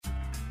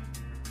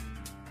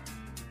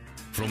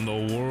From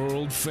the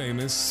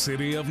world-famous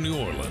city of New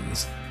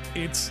Orleans,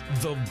 it's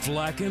the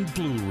Black and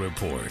Blue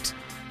Report.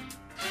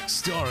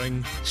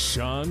 Starring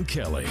Sean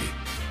Kelly,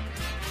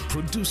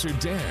 producer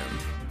Dan,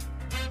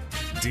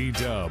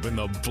 D-Dub and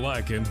the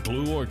Black and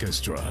Blue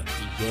Orchestra.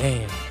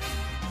 Yeah.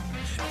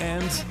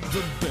 And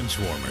the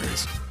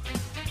Benchwarmers.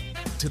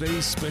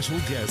 Today's special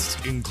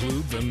guests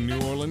include the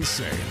New Orleans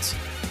Saints,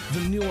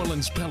 the New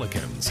Orleans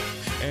Pelicans,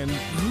 and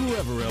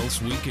whoever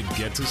else we could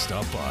get to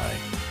stop by.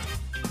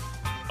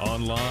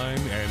 Online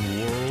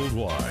and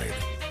worldwide,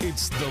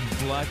 it's the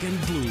Black and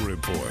Blue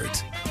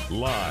Report.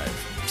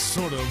 Live,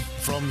 sort of,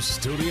 from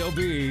Studio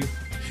B,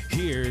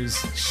 here's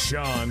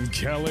Sean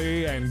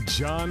Kelly and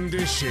John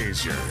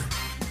DeShazier.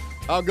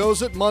 How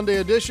goes it? Monday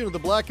edition of the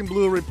Black and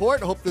Blue Report.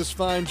 Hope this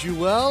finds you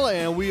well,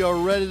 and we are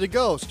ready to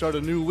go. Start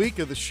a new week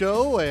of the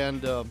show,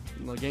 and the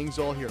gang's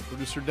all here.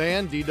 Producer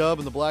Dan, D-Dub,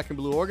 and the Black and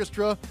Blue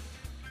Orchestra.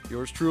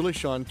 Yours truly,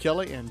 Sean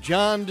Kelly and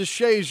John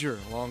DeShazier,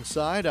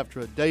 alongside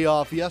after a day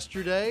off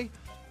yesterday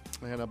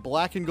and a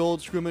black and gold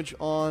scrimmage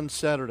on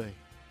Saturday.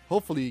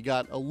 Hopefully you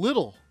got a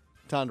little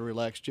time to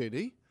relax,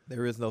 JD.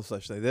 There is no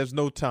such thing. There's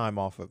no time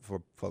off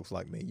for folks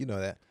like me. You know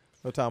that.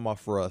 No time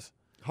off for us.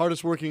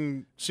 Hardest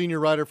working senior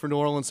writer for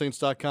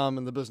NewOrleansSaints.com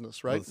in the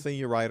business, right? Well,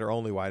 senior writer,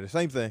 only writer.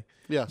 Same thing.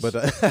 Yes. But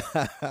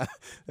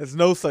there's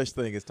no such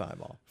thing as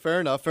time off.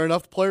 Fair enough. Fair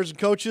enough. The players and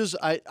coaches,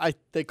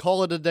 they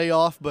call it a day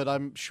off, but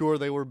I'm sure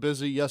they were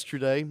busy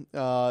yesterday. They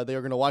are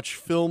going to watch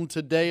film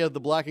today of the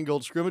black and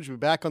gold scrimmage. We'll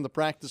be back on the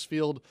practice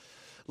field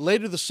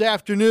later this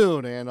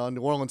afternoon, and on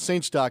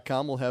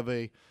NewOrleansSaints.com we'll have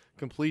a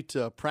complete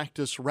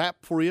practice wrap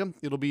for you.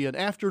 It'll be an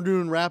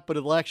afternoon wrap, but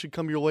it'll actually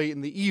come your way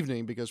in the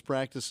evening because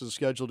practice is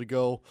scheduled to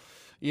go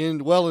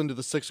well into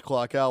the 6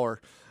 o'clock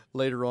hour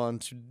later on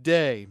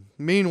today.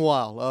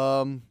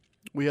 Meanwhile,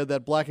 we had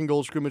that black and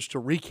gold scrimmage to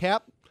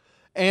recap,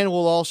 and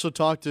we'll also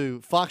talk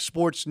to Fox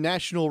Sports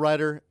national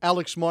writer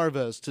Alex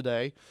Marvez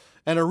today,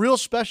 and a real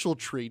special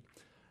treat,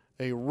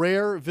 a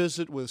rare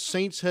visit with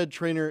Saints head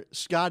trainer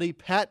Scotty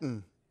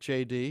Patton.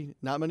 JD,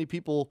 not many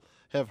people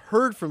have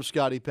heard from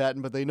Scotty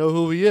Patton, but they know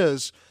who he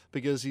is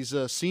because he's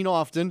seen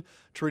often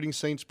treating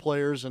Saints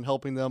players and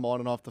helping them on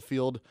and off the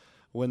field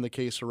when the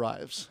case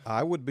arrives.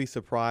 I would be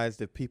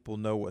surprised if people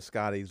know what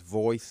Scotty's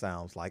voice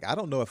sounds like. I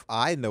don't know if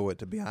I know it,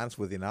 to be honest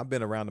with you, and I've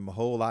been around him a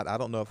whole lot. I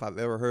don't know if I've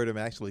ever heard him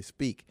actually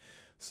speak.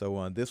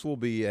 So this will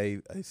be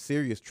a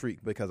serious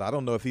treat because I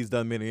don't know if he's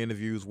done many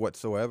interviews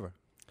whatsoever.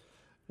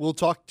 We'll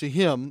talk to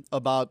him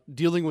about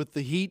dealing with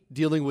the heat,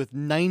 dealing with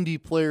 90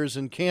 players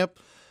in camp,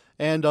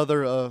 and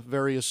other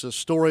various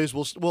stories.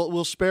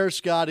 We'll spare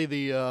Scotty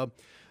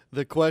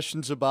the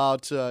questions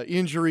about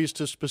injuries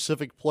to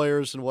specific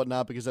players and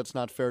whatnot because that's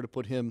not fair to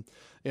put him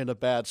in a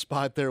bad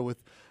spot there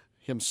with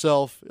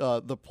himself,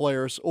 the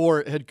players,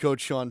 or head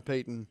coach Sean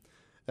Payton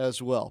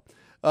as well.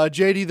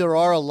 JD, there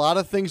are a lot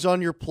of things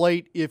on your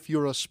plate if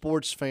you're a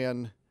sports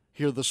fan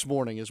here this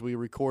morning as we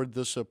record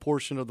this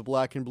portion of the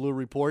Black and Blue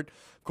Report.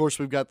 Of course,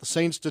 we've got the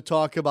Saints to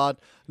talk about.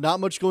 Not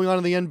much going on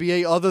in the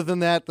NBA other than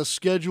that. The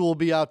schedule will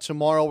be out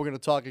tomorrow. We're going to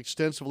talk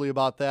extensively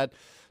about that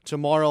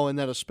tomorrow and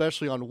then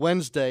especially on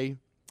Wednesday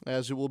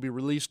as it will be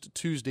released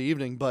Tuesday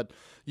evening. But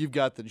you've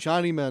got the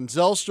Johnny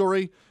Manziel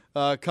story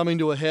coming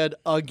to a head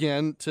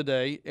again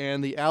today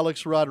and the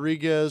Alex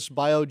Rodriguez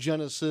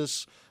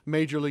biogenesis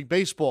Major League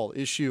Baseball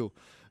issue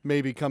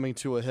may be coming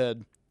to a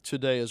head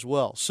today as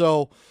well.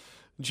 So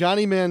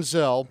Johnny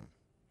Manziel,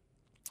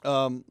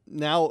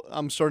 now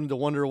I'm starting to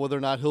wonder whether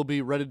or not he'll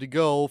be ready to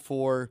go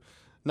for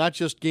not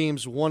just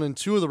games 1 and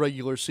 2 of the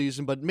regular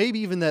season, but maybe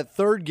even that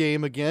third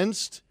game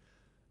against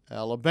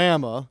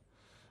Alabama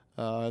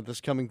this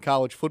coming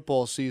college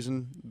football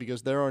season,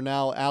 because there are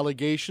now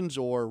allegations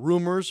or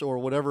rumors or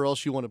whatever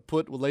else you want to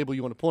put, what label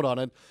you want to put on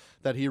it,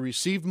 that he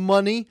received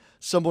money,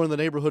 somewhere in the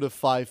neighborhood of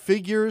 5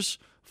 figures,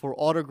 for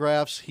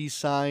autographs he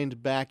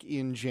signed back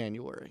in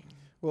January.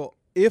 Well,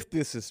 if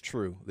this is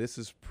true, this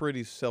is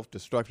pretty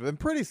self-destructive and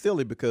pretty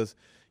silly because,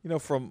 you know,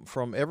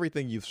 from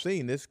everything you've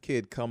seen, this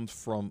kid comes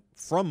from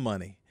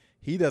money.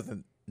 He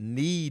doesn't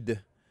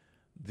need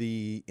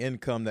the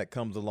income that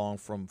comes along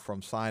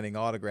from signing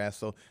autographs.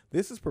 So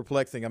this is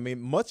perplexing. I mean,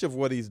 much of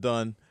what he's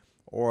done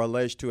or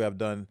alleged to have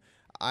done,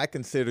 I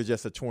consider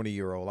just a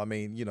 20-year-old. I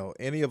mean, you know,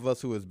 any of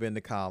us who has been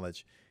to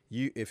college,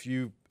 if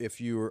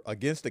you're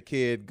against a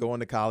kid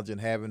going to college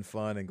and having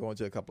fun and going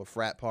to a couple of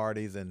frat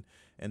parties and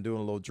doing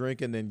a little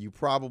drinking, then you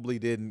probably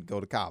didn't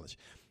go to college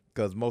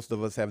because most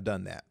of us have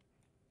done that.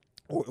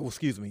 Or,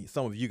 excuse me,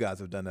 some of you guys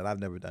have done that. I've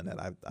never done that.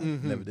 I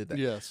never did that.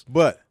 Yes.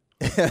 But,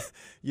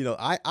 you know,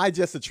 I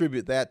just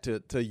attribute that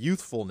to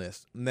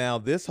youthfulness. Now,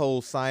 this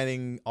whole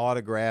signing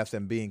autographs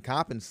and being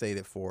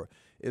compensated for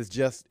is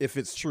just, if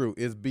it's true,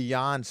 is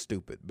beyond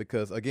stupid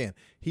because, again,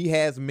 he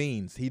has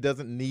means. He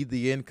doesn't need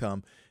the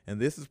income. And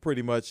this is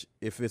pretty much,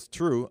 if it's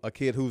true, a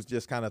kid who's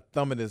just kind of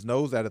thumbing his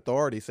nose at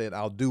authority, said,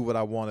 I'll do what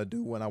I want to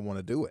do when I want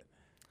to do it.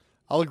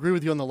 I'll agree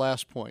with you on the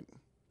last point,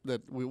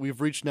 that we've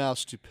reached now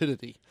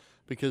stupidity,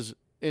 because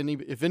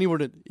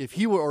if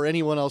he were or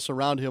anyone else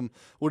around him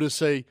would have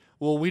said,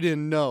 well, we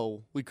didn't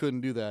know we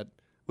couldn't do that,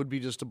 would be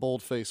just a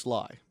bold-faced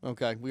lie.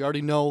 Okay, we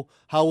already know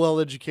how well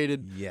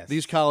educated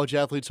these college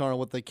athletes are and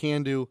what they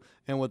can do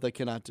and what they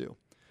cannot do.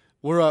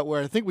 Where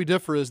I think we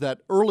differ is that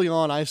early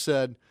on I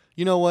said,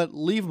 you know what,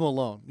 leave him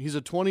alone. He's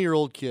a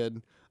 20-year-old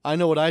kid. I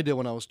know what I did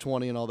when I was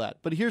 20 and all that.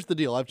 But here's the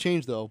deal. I've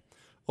changed, though,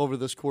 over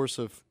this course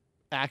of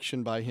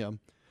action by him.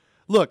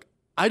 Look,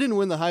 I didn't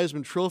win the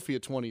Heisman Trophy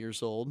at 20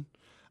 years old.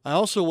 I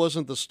also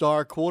wasn't the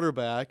star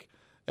quarterback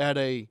at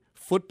a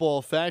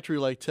football factory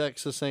like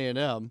Texas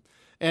A&M.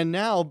 And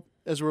now,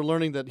 as we're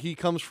learning that he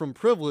comes from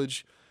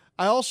privilege,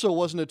 I also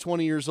wasn't at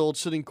 20 years old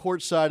sitting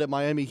courtside at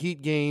Miami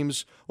Heat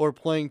games or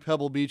playing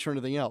Pebble Beach or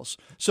anything else.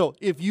 So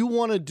if you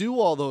want to do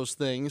all those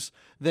things,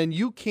 then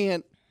you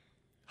can't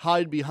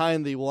hide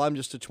behind the, well, I'm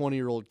just a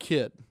 20-year-old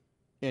kid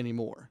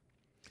anymore.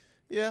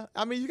 Yeah,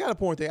 I mean, you got a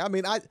point there. I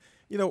mean,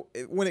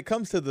 when it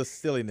comes to the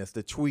silliness,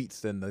 the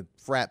tweets and the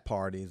frat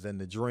parties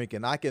and the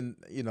drinking, I can,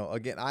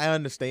 again, I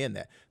understand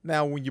that.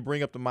 Now, when you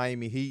bring up the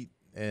Miami Heat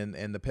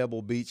and the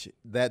Pebble Beach,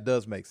 that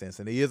does make sense.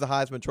 And he is a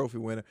Heisman Trophy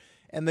winner,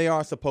 and they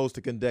are supposed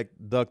to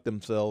conduct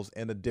themselves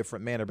in a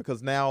different manner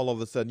because now all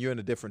of a sudden you're in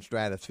a different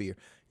stratosphere.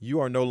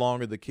 You are no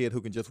longer the kid who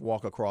can just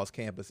walk across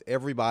campus.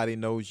 Everybody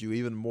knows you,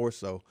 even more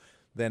so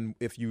than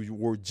if you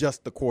were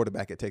just the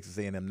quarterback at Texas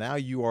A&M. Now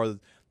you are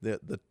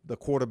the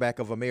quarterback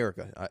of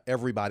America.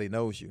 Everybody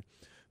knows you.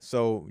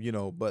 So,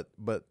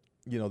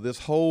 this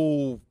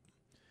whole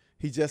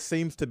he just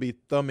seems to be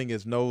thumbing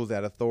his nose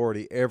at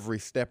authority every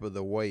step of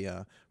the way,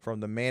 from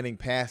the Manning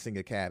Passing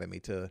Academy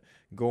to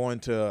going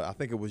to, I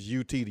think it was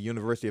UT, the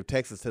University of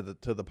Texas,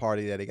 to the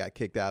party that he got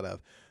kicked out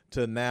of,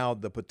 to now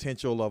the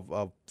potential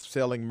of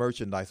selling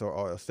merchandise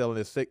or selling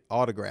his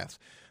autographs.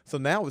 So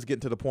now it's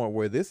getting to the point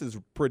where this is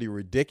pretty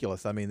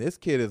ridiculous. I mean, this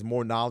kid is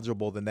more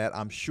knowledgeable than that.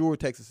 I'm sure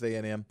Texas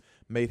A&M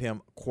made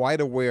him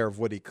quite aware of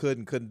what he could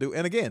and couldn't do.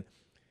 And again,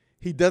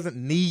 he doesn't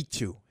need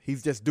to.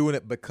 He's just doing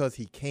it because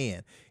he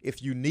can.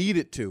 If you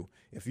needed to,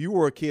 if you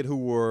were a kid who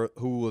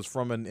was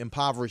from an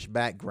impoverished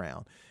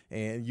background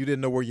and you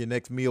didn't know where your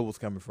next meal was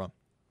coming from,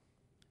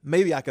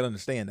 maybe I could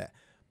understand that.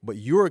 But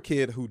you're a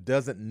kid who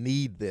doesn't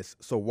need this,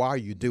 so why are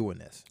you doing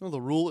this? Well, the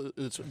rule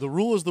is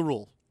the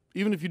rule.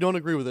 Even if you don't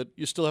agree with it,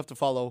 you still have to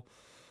follow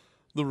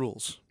the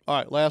rules. All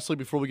right, lastly,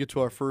 before we get to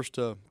our first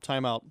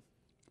timeout,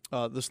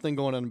 this thing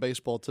going on in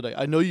baseball today.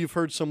 I know you've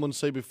heard someone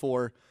say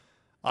before,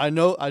 I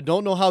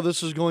don't know how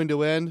this is going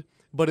to end,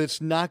 but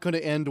it's not going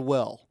to end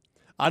well.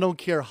 I don't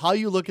care how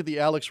you look at the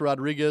Alex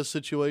Rodriguez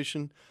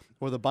situation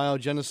or the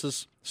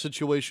Biogenesis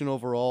situation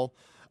overall.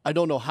 I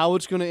don't know how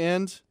it's going to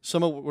end. We're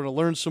going to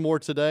learn some more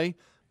today,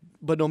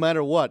 but no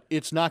matter what,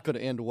 it's not going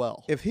to end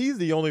well. If he's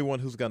the only one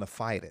who's going to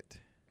fight it,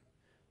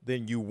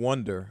 then you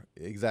wonder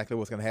exactly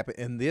what's going to happen.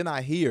 And then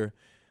I hear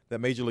that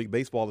Major League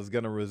Baseball is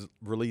going to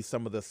release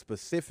some of the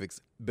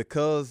specifics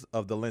because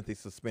of the lengthy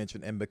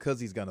suspension and because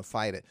he's going to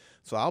fight it.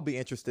 So I'll be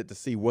interested to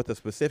see what the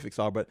specifics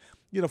are. But,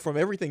 from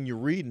everything you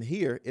read and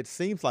hear, it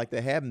seems like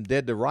they have him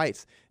dead to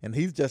rights. And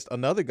he's just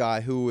another guy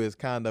who is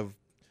kind of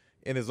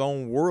in his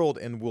own world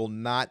and will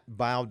not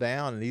bow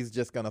down. And he's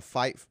just going to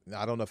fight.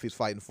 I don't know if he's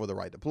fighting for the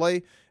right to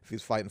play, if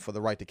he's fighting for the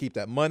right to keep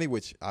that money,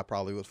 which I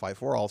probably would fight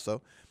for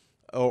also.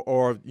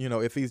 Or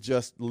if he's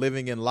just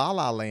living in La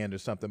La Land or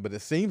something, but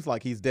it seems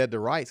like he's dead to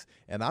rights,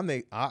 and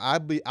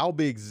I'll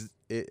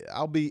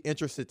be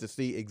interested to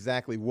see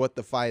exactly what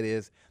the fight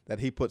is that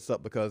he puts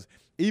up, because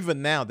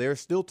even now there's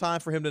still time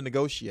for him to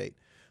negotiate.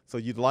 So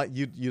you'd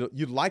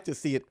like to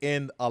see it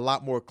end a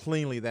lot more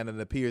cleanly than it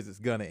appears it's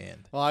gonna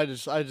end. Well, I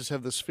just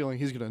have this feeling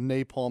he's going to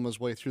napalm his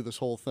way through this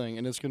whole thing,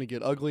 and it's going to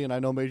get ugly. And I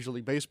know Major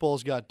League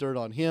Baseball's got dirt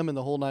on him and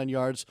the whole 9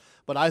 yards,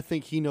 but I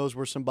think he knows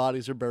where some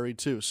bodies are buried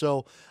too.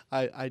 So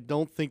I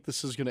don't think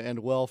this is going to end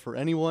well for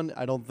anyone.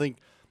 I don't think,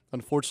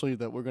 unfortunately,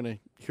 that we're going to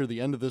hear the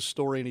end of this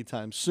story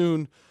anytime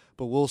soon,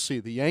 but we'll see.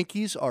 The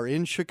Yankees are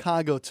in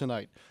Chicago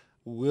tonight.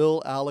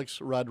 Will Alex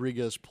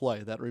Rodriguez play?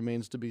 That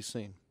remains to be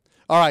seen.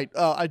 All right,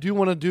 I do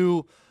want to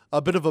do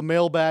a bit of a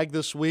mailbag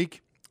this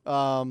week,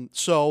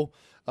 so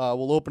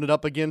we'll open it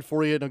up again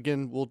for you, and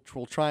again,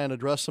 we'll try and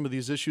address some of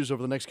these issues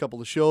over the next couple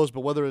of shows,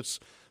 but whether it's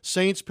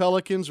Saints,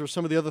 Pelicans, or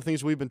some of the other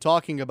things we've been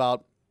talking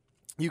about,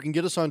 you can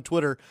get us on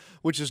Twitter,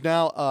 which is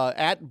now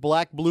at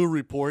Black Blue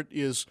Report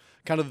is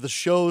kind of the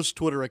show's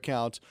Twitter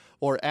account,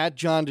 or at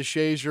John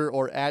DeShazier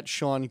or at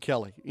Sean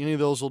Kelly. Any of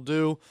those will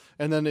do,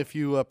 and then if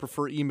you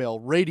prefer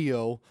email,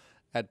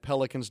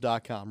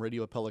 radio@pelicans.com,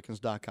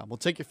 radio@pelicans.com. We'll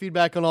take your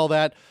feedback on all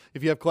that.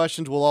 If you have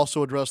questions, we'll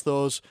also address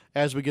those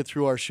as we get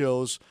through our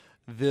shows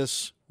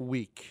this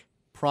week.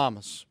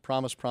 Promise,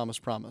 promise, promise,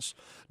 promise.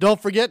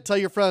 Don't forget, tell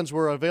your friends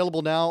we're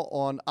available now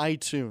on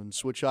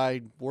iTunes, which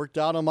I worked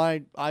out on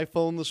my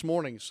iPhone this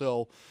morning.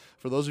 So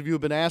for those of you who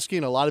have been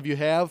asking, a lot of you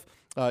have,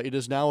 it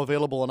is now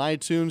available on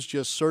iTunes.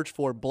 Just search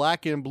for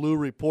Black and Blue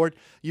Report.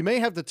 You may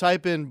have to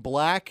type in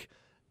black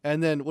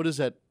and then, what is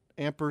that?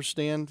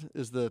 Ampersand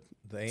is the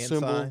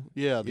symbol. Sign?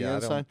 Yeah, the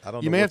and sign. I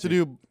don't you know may have to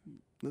do,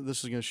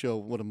 this is going to show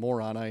what a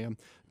moron I am,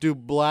 do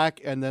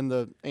black and then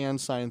the and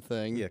sign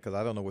thing. Yeah, because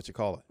I don't know what you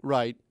call it.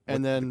 Right,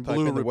 and then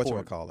Blue Report.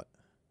 Whatchamacallit.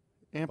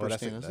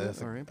 Ampersand, is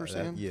it? Or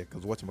ampersand? Yeah,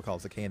 because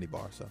whatchamacallit's a candy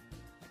bar, so.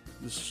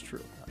 This is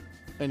true.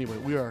 Anyway,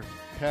 we are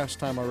past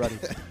time already.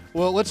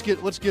 Well, let's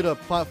get a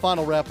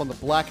final wrap on the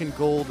black and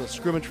gold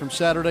scrimmage from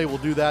Saturday. We'll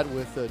do that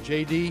with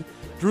JD,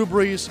 Drew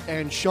Brees,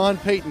 and Sean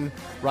Payton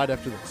right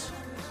after this.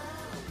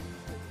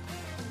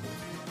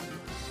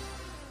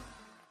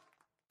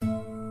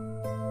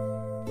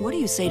 What do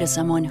you say to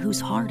someone whose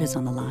heart is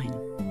on the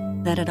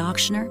line? That at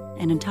Auctioner,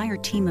 an entire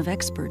team of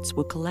experts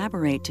will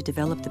collaborate to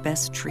develop the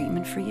best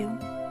treatment for you?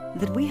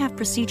 That we have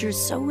procedures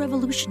so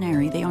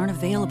revolutionary they aren't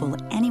available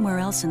anywhere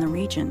else in the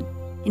region,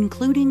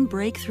 including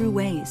breakthrough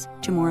ways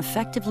to more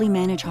effectively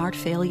manage heart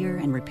failure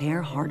and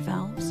repair heart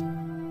valves?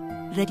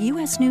 That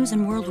U.S. News &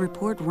 World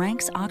Report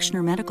ranks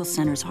Auctioner Medical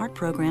Center's heart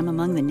program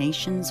among the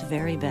nation's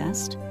very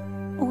best?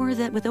 Or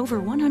that with over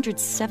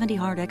 170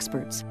 heart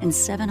experts and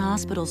 7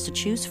 hospitals to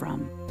choose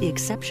from, the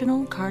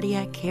exceptional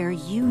cardiac care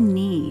you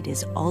need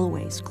is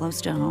always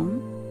close to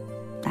home?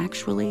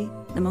 Actually,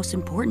 the most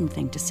important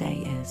thing to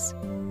say is,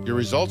 your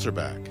results are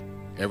back.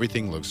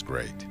 Everything looks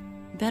great.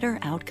 better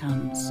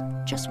outcomes.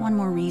 Just one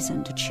more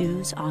reason to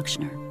choose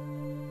Auctioner.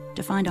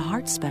 To find a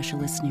heart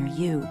specialist near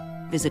you,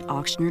 visit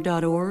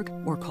auctioner.org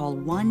or call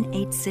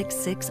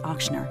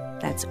 1-866-AUCTIONER.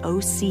 That's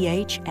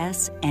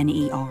OCHSNER.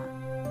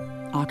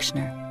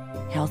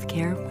 Auctioner.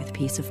 Healthcare with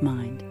peace of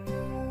mind.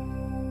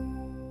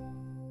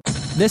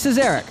 This is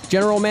Eric,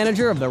 General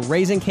Manager of the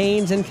Raising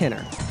Cane's in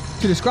Kenner.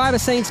 To describe a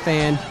Saints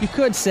fan, you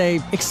could say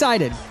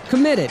excited,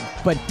 committed,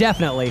 but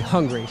definitely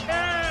hungry.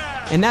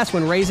 And that's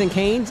when Raising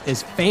Cane's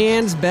is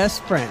fans'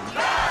 best friend.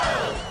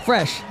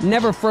 Fresh,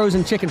 never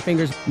frozen chicken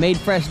fingers, made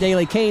fresh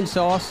daily cane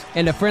sauce,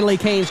 and a friendly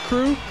Cane's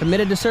crew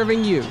committed to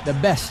serving you the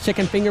best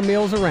chicken finger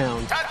meals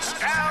around.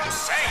 Touchdown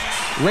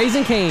Saints!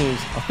 Raising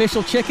Cane's,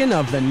 official chicken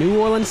of the New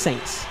Orleans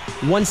Saints.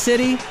 One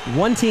city,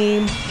 one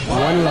team,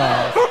 one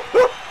love.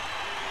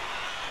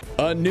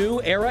 A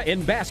new era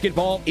in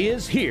basketball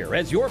is here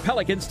as your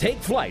Pelicans take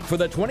flight for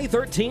the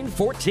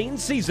 2013-14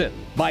 season.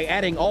 By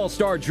adding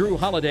All-Star Drew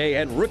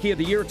Holiday and Rookie of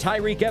the Year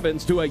Tyreke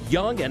Evans to a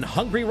young and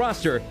hungry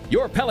roster,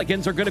 your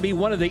Pelicans are going to be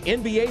one of the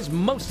NBA's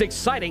most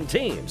exciting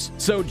teams.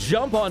 So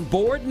jump on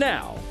board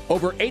now.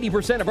 Over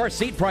 80% of our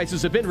seat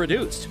prices have been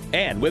reduced.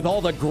 And with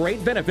all the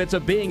great benefits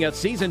of being a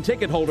season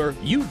ticket holder,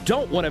 you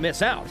don't want to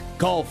miss out.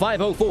 Call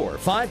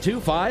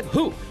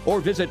 504-525-HOOP or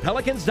visit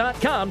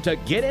Pelicans.com to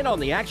get in on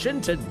the action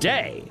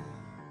today.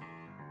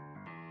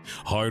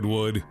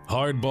 Hardwood,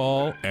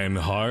 hardball, and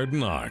hard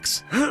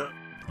knocks.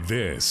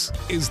 This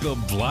is the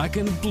Black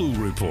and Blue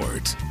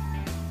Report.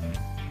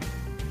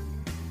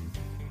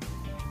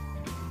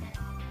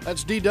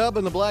 That's D-Dub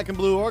and the Black and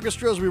Blue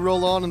Orchestra as we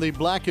roll on in the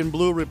Black and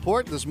Blue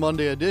Report this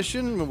Monday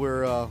edition.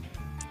 We're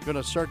going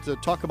to start to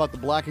talk about the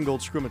black and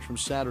gold scrimmage from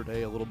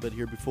Saturday a little bit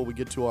here before we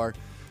get to our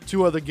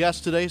two other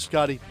guests today.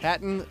 Scotty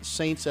Patton,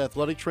 Saints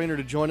athletic trainer,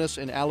 to join us,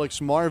 and Alex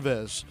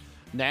Marvez,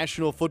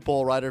 national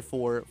football writer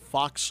for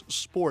Fox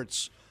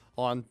Sports,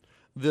 on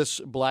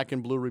this Black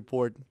and Blue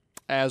Report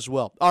as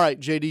well. All right,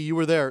 JD, you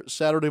were there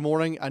Saturday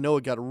morning. I know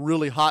it got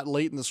really hot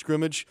late in the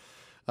scrimmage,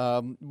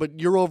 but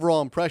your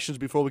overall impressions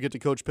before we get to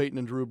Coach Payton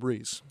and Drew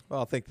Brees.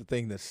 Well, I think the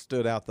thing that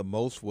stood out the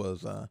most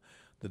was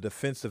the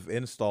defensive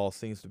install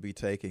seems to be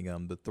taking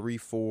the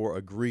 3-4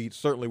 agreed,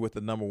 certainly with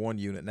the number one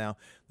unit. Now,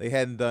 they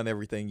hadn't done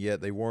everything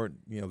yet. They weren't,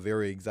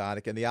 very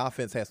exotic, and the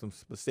offense had some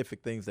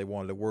specific things they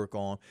wanted to work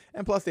on.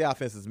 And plus, the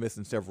offense is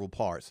missing several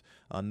parts,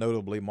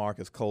 notably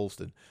Marcus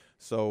Colston.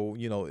 So,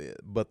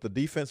 but the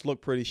defense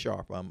looked pretty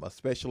sharp,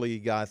 especially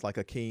guys like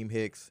Akeem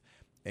Hicks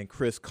and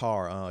Chris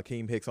Carr.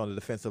 Akeem Hicks on the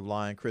defensive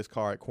line, Chris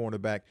Carr at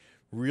cornerback,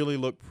 really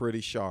looked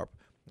pretty sharp.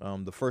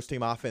 The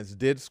first-team offense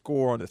did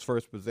score on its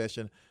first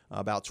possession,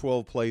 about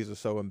 12 plays or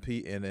so, and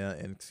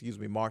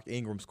Mark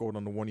Ingram scored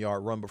on the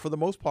 1-yard run. But for the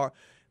most part,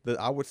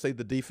 I would say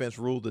the defense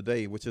ruled the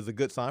day, which is a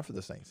good sign for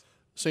the Saints.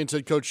 Saints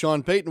head coach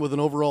Sean Payton with an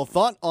overall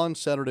thought on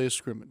Saturday's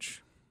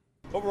scrimmage.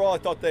 Overall, I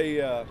thought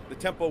the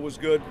tempo was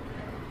good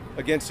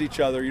against each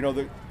other.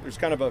 There's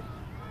kind of a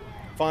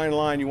fine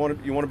line. You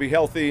want to be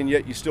healthy, and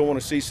yet you still want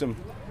to see some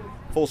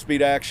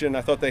full-speed action.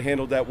 I thought they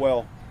handled that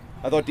well.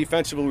 I thought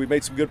defensively we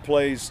made some good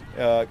plays.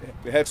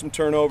 We had some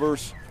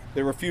turnovers.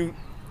 There were a few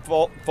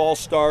false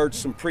starts,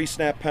 some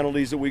pre-snap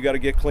penalties that we got to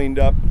get cleaned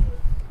up.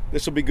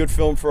 This will be good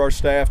film for our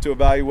staff to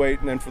evaluate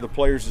and then for the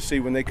players to see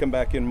when they come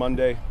back in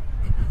Monday.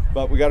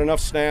 But we got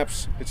enough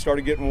snaps. It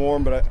started getting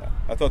warm, but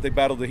I thought they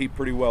battled the heat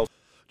pretty well.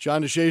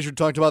 John DeShazier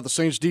talked about the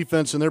Saints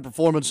defense and their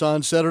performance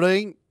on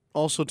Saturday.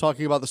 Also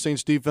talking about the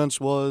Saints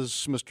defense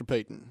was Mr.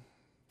 Payton.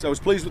 I was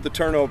pleased with the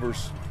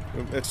turnovers.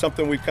 It's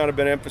something we've kind of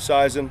been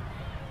emphasizing.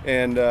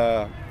 And,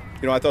 I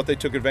thought they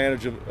took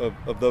advantage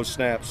of those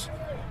snaps.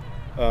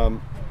 I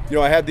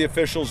had the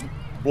officials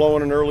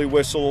blowing an early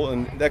whistle,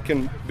 and that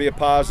can be a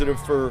positive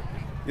for,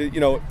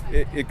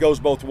 it goes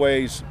both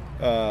ways.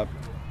 But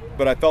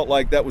I felt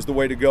like that was the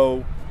way to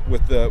go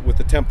with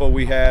the tempo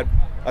we had.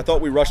 I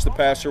thought we rushed the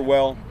passer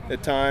well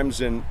at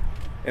times and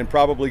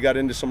probably got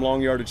into some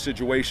long yardage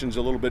situations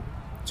a little bit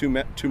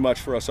too much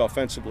for us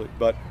offensively.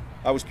 But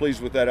I was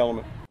pleased with that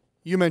element.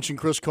 You mentioned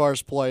Chris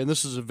Carr's play, and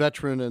this is a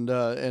veteran,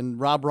 and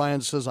Rob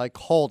Ryan says, I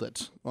called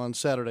it on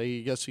Saturday.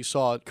 I guess he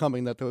saw it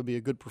coming, that there would be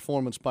a good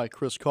performance by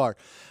Chris Carr.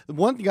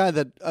 One guy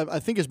that I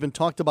think has been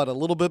talked about a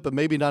little bit, but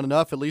maybe not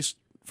enough, at least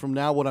from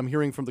now what I'm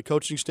hearing from the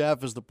coaching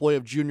staff, is the play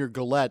of Junior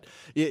Galette.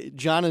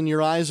 John, in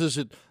your eyes, is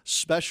it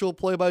special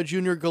play by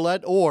Junior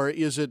Galette, or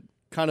is it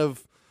kind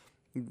of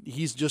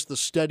he's just the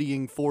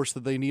steadying force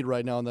that they need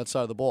right now on that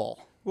side of the ball?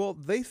 Well,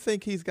 they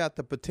think he's got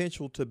the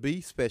potential to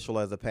be special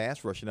as a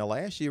pass rusher. Now,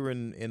 last year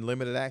in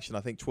limited action, I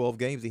think 12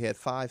 games, he had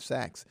 5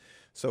 sacks.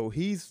 So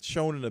he's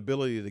shown an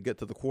ability to get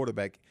to the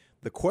quarterback.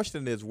 The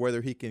question is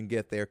whether he can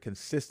get there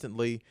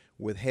consistently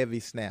with heavy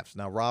snaps.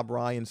 Now, Rob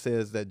Ryan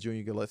says that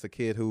Junior Galette's a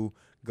kid who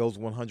goes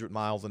 100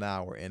 miles an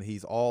hour, and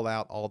he's all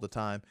out all the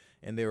time.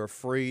 And they're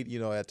afraid,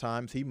 at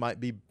times he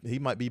might be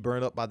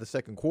burned up by the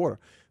second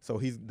quarter.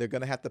 So they're going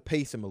to have to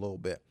pace him a little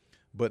bit.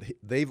 But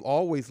they've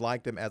always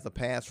liked him as a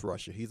pass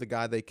rusher. He's a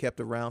guy they kept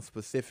around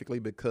specifically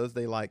because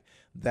they like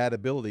that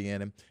ability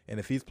in him. And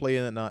if he's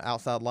playing an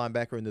outside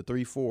linebacker in the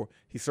 3-4,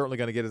 he's certainly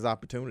going to get his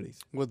opportunities.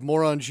 With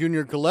more on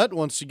Junior Galette,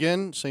 once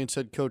again, Saints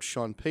head coach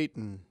Sean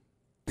Payton.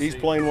 He's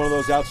playing one of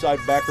those outside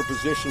backer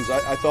positions.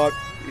 I thought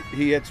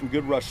he had some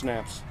good rush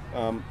snaps.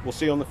 We'll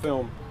see on the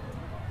film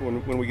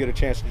when we get a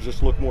chance to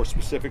just look more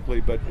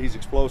specifically. But he's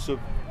explosive,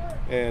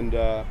 and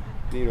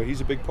he's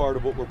a big part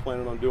of what we're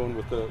planning on doing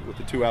with the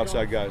 2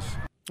 outside guys.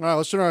 All right,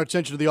 let's turn our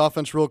attention to the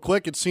offense real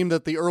quick. It seemed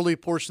that the early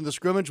portion of the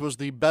scrimmage was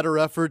the better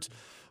effort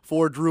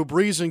for Drew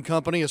Brees and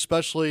company,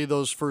 especially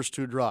those first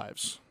 2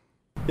 drives.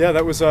 Yeah,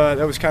 that was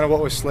kind of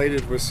what was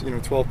slated, was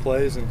 12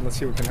 plays, and let's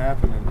see what can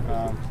happen. And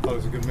thought it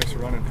was a good mix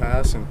of run and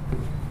pass, and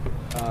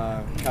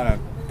kind of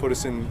put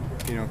us in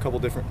a couple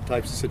different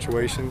types of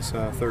situations: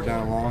 3rd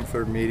down and long,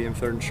 3rd and medium,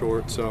 3rd and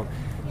short. So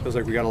it feels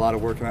like we got a lot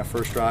of work in that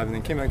first drive, and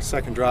then came back the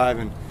second drive,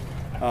 and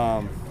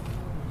I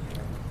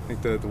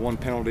think the one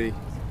penalty,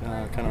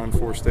 kind of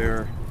unforced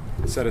error,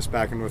 set us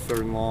back into a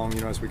 3rd and long,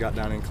 as we got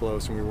down in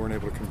close and we weren't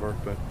able to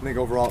convert. But I think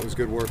overall it was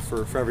good work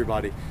for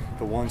everybody,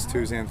 the 1s,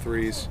 2s, and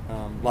 3s.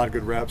 A lot of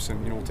good reps,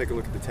 and we'll take a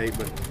look at the tape,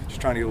 but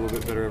just trying to get a little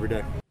bit better every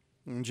day.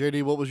 And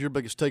JD, what was your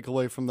biggest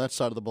takeaway from that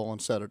side of the ball on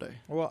Saturday?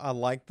 Well, I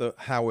liked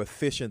how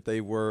efficient they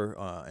were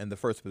in the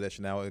first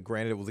possession. Now,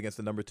 granted, it was against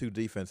the number 2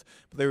 defense,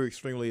 but they were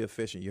extremely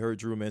efficient. You heard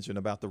Drew mention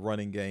about the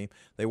running game.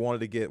 They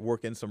wanted to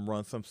work in some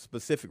runs, some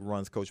specific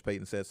runs, Coach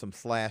Payton said, some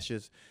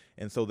slashes,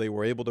 and so they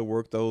were able to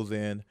work those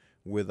in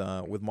with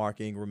Mark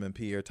Ingram and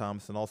Pierre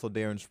Thomas and also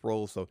Darren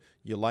Sproles. So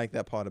you like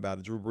that part about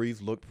it. Drew Brees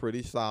looked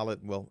pretty solid.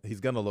 Well, he's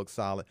going to look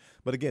solid.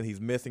 But, again,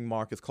 he's missing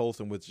Marcus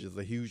Colston, which is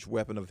a huge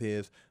weapon of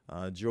his.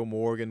 Joe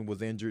Morgan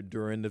was injured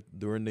during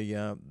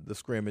the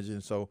scrimmage,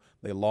 and so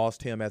they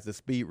lost him as the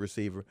speed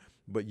receiver.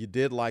 But you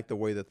did like the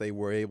way that they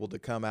were able to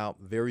come out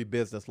very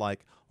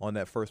businesslike on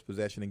that first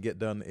possession and get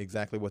done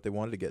exactly what they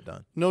wanted to get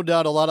done. No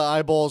doubt a lot of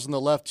eyeballs in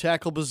the left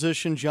tackle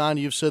position. John,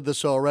 you've said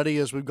this already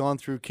as we've gone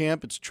through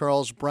camp. It's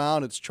Charles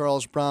Brown. It's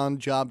Charles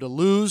Brown's job to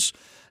lose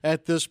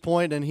at this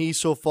point, and he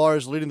so far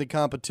is leading the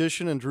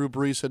competition, and Drew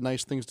Brees had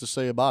nice things to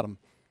say about him.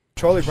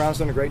 Charlie Brown's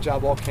done a great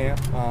job all camp.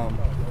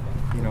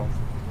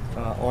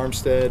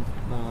 Armstead,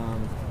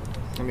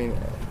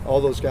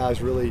 all those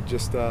guys really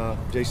just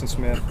Jason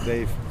Smith,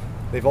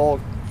 they've all,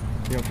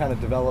 kind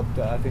of developed,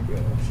 I think,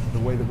 the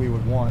way that we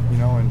would want, and we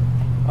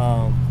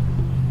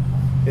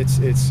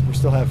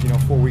still have,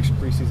 4 weeks of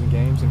preseason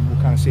games, and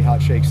we'll kind of see how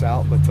it shakes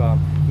out. But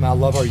I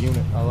love our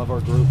unit, I love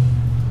our group,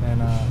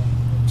 and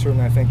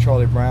certainly I think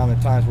Charlie Brown,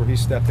 at times where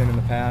he's stepped in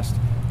the past,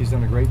 he's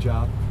done a great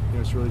job.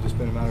 It's really just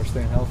been a matter of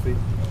staying healthy,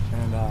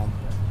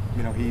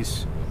 and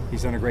he's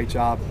done a great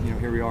job.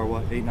 Here we are,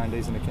 8-9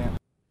 days into camp.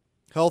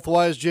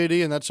 Health-wise,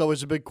 JD, and that's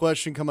always a big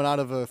question coming out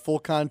of a full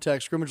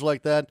contact scrimmage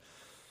like that.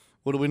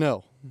 What do we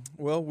know?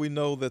 Well, we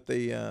know that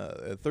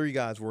the 3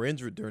 guys were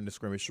injured during the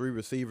scrimmage, 3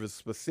 receivers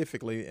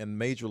specifically and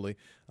majorly.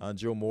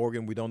 Joe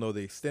Morgan, we don't know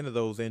the extent of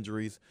those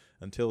injuries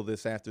until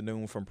this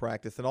afternoon from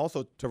practice. And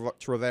also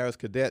Travaris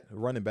Cadet,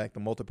 running back,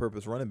 the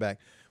multipurpose running back,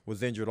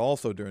 was injured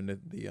also during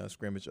the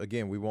scrimmage.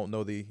 Again, we won't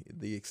know the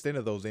extent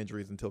of those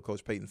injuries until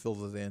Coach Payton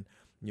fills us in,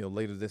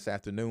 later this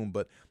afternoon.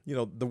 But,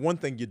 the one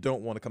thing you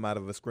don't want to come out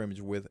of a scrimmage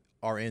with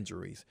are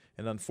injuries.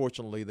 And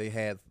unfortunately, they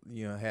had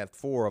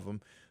 4 of them.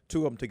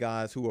 2 of them to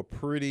guys who are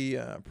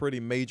pretty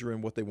major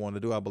in what they want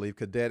to do. I believe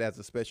Cadet as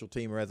a special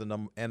teamer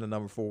and a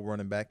number 4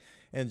 running back,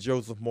 and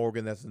Joseph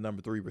Morgan as the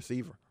number 3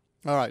 receiver.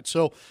 All right,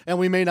 and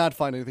we may not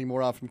find anything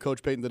more out from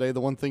Coach Payton today. The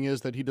one thing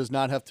is that he does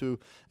not have to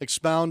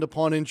expound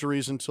upon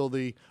injuries until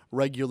the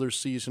regular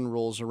season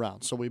rolls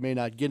around. So we may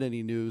not get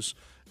any news,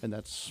 and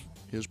that's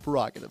his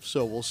prerogative.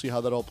 So we'll see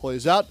how that all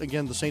plays out.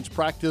 Again, the Saints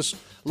practice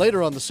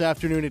later on this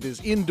afternoon. It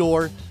is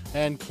indoor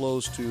and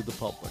closed to the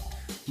public.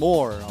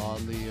 More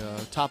on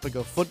the topic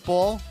of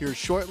football here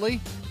shortly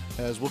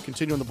as we'll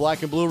continue on the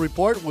Black and Blue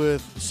Report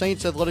with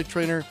Saints athletic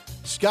trainer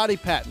Scotty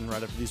Patton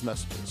right after these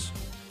messages.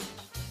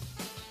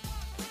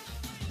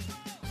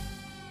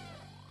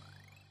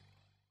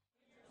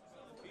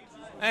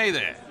 Hey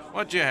there,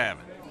 what you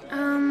having?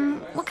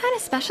 What kind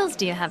of specials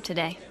do you have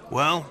today?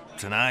 Well,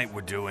 tonight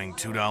we're doing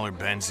 $2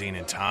 benzene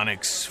and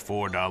tonics,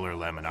 $4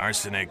 lemon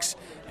arsenics,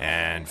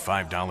 and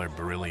 $5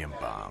 beryllium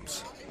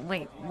bombs.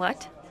 Wait,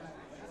 what?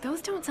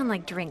 Those don't sound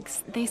like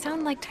drinks. They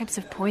sound like types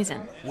of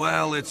poison.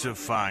 Well, it's a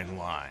fine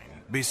line.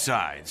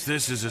 Besides,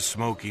 this is a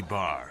smoky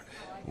bar.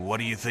 What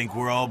do you think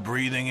we're all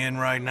breathing in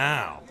right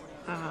now?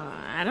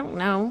 I don't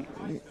know.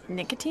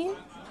 Nicotine?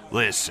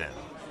 Listen,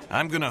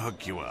 I'm gonna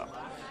hook you up.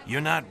 You're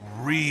not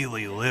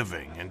really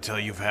living until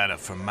you've had a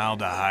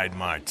formaldehyde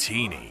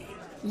martini.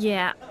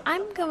 Yeah,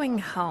 I'm going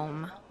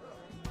home.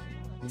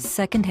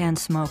 Secondhand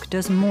smoke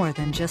does more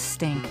than just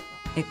stink.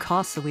 It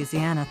costs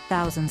Louisiana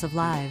thousands of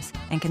lives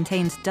and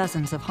contains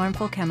dozens of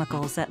harmful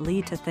chemicals that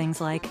lead to things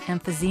like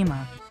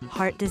emphysema,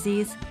 heart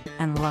disease,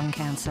 and lung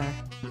cancer.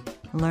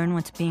 Learn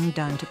what's being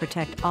done to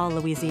protect all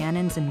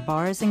Louisianans in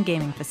bars and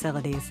gaming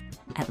facilities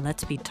at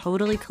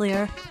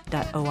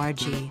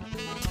letsbetotallyclear.org.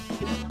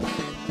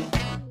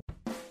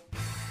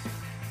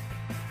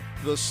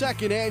 The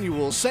second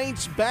annual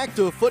Saints Back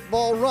to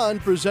Football Run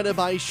presented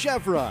by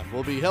Chevron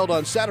will be held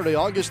on Saturday,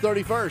 August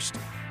 31st.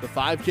 The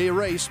 5K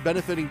race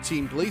benefiting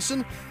Team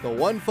Gleason, the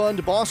One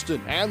Fund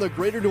Boston, and the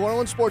Greater New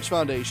Orleans Sports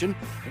Foundation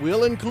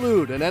will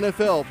include an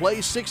NFL Play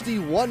 60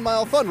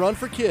 one-mile fun run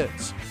for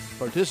kids.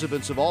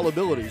 Participants of all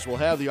abilities will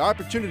have the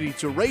opportunity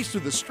to race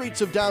through the streets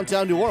of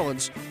downtown New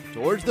Orleans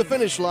towards the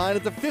finish line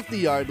at the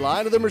 50-yard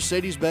line of the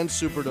Mercedes-Benz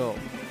Superdome.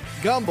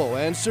 Gumbo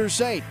and Sir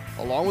Saint,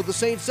 along with the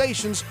Saint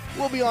Stations,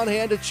 will be on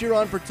hand to cheer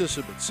on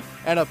participants,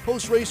 and a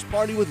post-race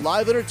party with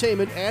live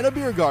entertainment and a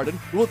beer garden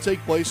will take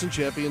place in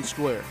Champion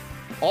Square.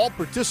 All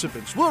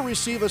participants will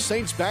receive a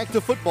Saints Back to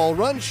Football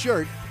Run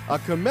shirt, a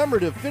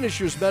commemorative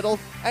finisher's medal,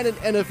 and an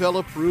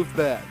NFL-approved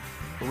badge.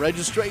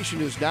 Registration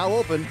is now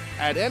open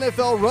at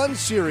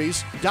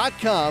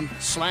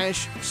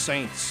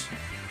NFLRunSeries.com/Saints.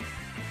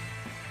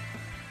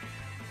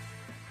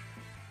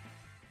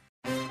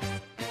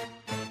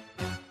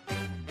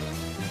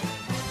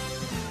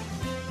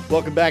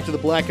 Welcome back to the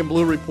Black and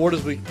Blue Report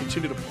as we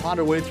continue to plot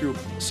our way through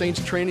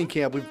Saints training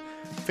camp.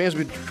 Fans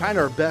have been trying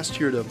our best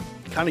here to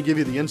kind of give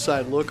you the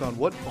inside look on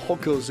what all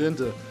goes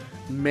into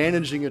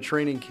managing a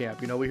training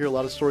camp. You know, we hear a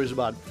lot of stories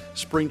about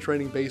spring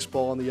training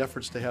baseball and the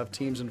efforts to have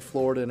teams in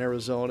Florida and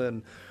Arizona,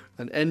 and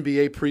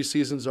NBA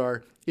preseasons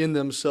are in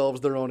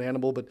themselves their own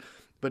animal.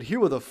 But here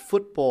with a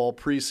football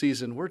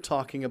preseason, we're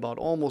talking about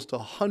almost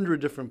 100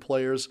 different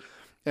players,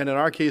 and in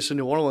our case in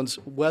New Orleans,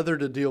 weather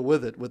to deal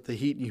with it, with the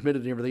heat and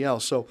humidity and everything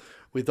else. So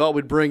we thought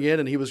we'd bring in,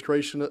 and he was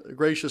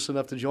gracious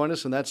enough to join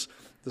us, and that's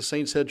the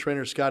Saints head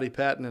trainer, Scotty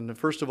Patton. And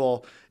first of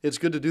all, it's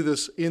good to do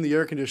this in the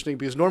air conditioning,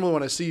 because normally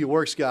when I see you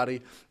work,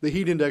 Scotty, the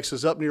heat index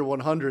is up near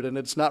 100, and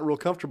it's not real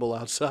comfortable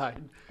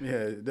outside. Yeah,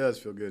 it does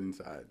feel good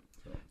inside.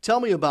 So. Tell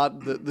me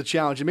about the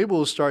challenge, and maybe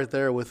we'll start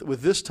there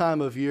with this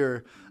time of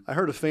year. I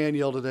heard a fan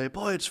yell today,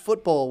 boy, it's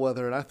football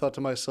weather, and I thought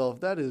to myself,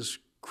 that is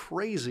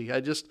crazy.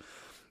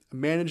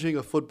 Managing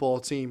a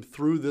football team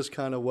through this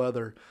kind of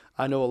weather,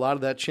 I know a lot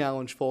of that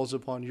challenge falls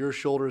upon your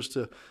shoulders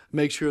to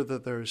make sure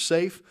that they're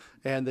safe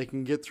and they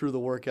can get through the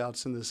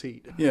workouts in this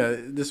heat. Yeah,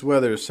 this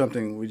weather is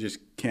something we just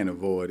can't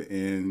avoid,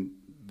 and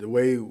the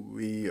way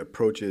we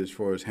approach it as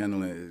far as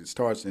handling it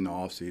starts in the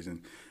off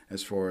season,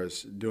 as far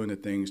as doing the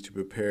things to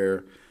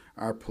prepare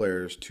our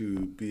players to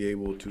be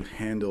able to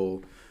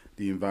handle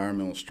the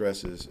environmental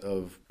stresses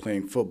of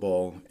playing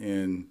football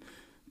in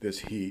this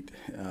heat.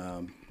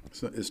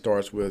 So it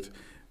starts with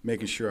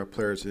making sure our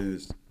players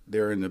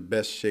they're in the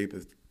best shape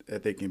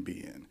that they can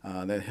be in.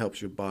 That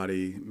helps your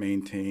body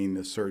maintain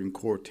a certain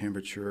core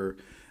temperature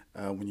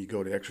when you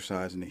go to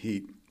exercise in the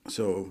heat.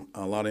 So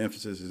a lot of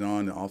emphasis is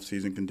on the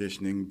off-season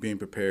conditioning, being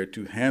prepared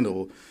to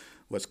handle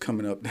what's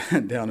coming up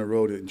down the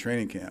road in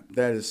training camp.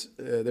 That is,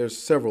 there's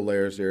several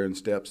layers there and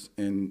steps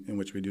in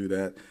which we do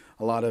that.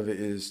 A lot of it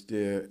is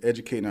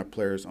educating our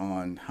players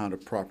on how to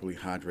properly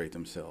hydrate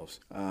themselves.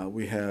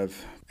 We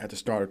have, at the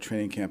start of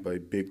training camp, a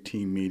big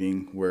team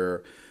meeting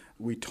where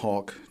we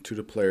talk to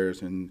the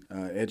players and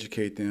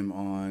educate them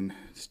on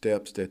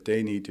steps that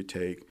they need to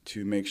take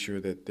to make sure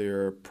that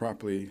they're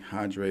properly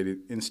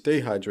hydrated and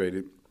stay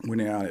hydrated when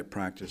they're out at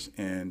practice.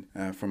 And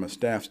from a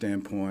staff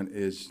standpoint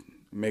is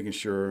making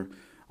sure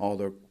all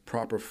the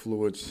proper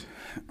fluids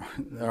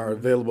are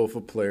available for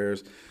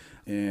players.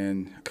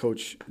 And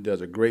Coach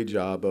does a great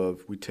job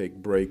we take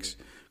breaks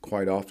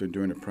quite often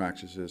during the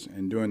practices.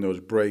 And during those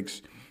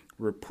breaks,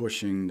 we're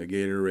pushing the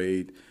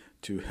Gatorade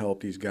to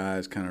help these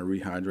guys kind of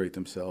rehydrate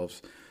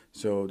themselves.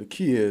 So the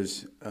key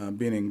is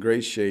being in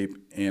great shape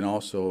and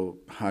also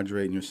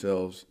hydrating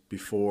yourselves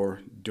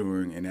before,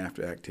 during, and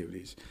after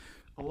activities.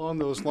 Along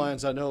those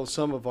lines, I know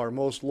some of our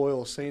most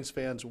loyal Saints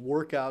fans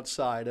work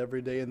outside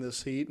every day in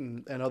this heat,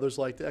 and others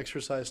like to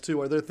exercise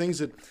too. Are there things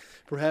that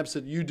perhaps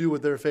that you do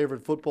with their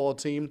favorite football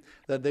team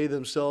that they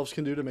themselves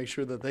can do to make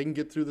sure that they can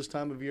get through this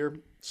time of year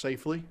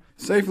safely?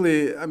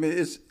 Safely, I mean,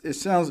 it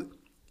sounds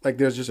like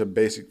there's just a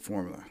basic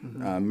formula.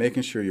 Mm-hmm.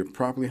 Making sure you're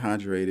properly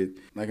hydrated,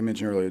 like I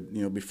mentioned earlier,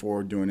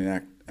 before, during,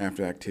 and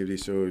after activity.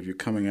 So if you're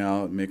coming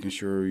out, making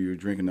sure you're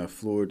drinking enough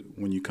fluid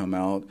when you come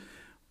out.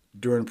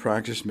 during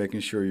practice,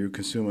 making sure you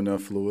consume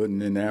enough fluid,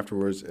 and then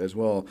afterwards as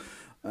well.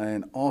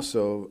 And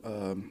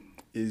also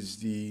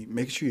is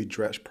making sure you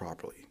dress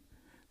properly.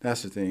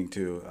 That's the thing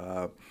too.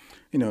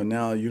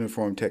 Now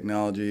uniform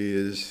technology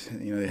is,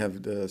 they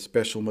have the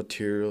special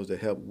materials that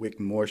help wick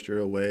moisture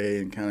away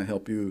and kind of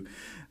help you.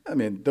 I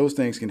mean, those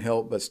things can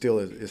help, but still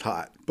it's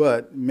hot.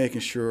 But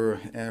making sure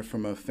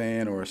from a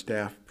fan or a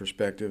staff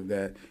perspective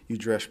that you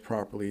dress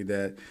properly,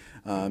 that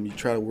you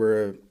try to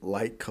wear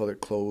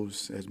light-colored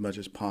clothes as much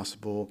as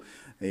possible,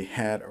 a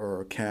hat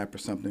or a cap or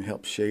something to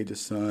help shade the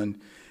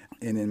sun,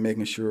 and then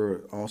making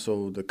sure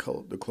also the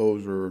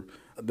clothes are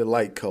the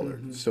light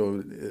colored,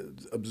 so it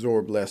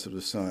absorb less of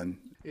the sun.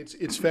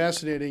 It's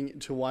fascinating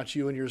to watch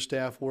you and your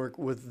staff work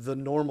with the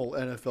normal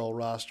NFL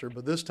roster,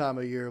 but this time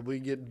of year we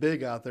get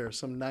big out there,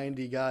 some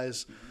 90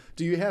 guys.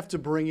 Do you have to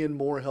bring in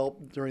more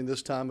help during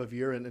this time of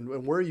year,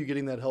 and where are you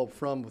getting that help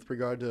from with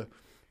regard to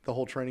the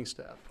whole training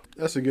staff?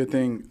 That's a good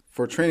thing.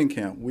 For training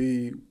camp,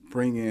 we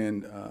bring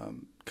in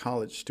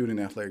college student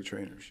athletic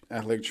trainers.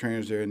 Athletic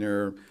trainers,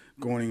 they're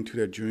going into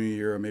their junior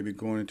year or maybe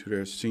going into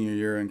their senior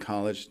year in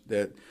college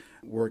that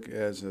work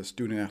as a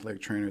student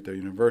athletic trainer at their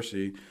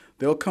university.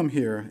 They'll come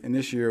here, and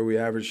this year we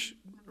average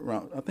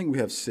around, I think we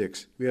have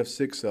 6. We have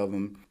 6 of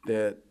them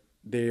that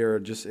they are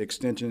just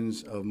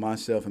extensions of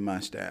myself and my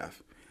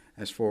staff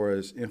as far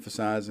as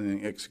emphasizing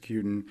and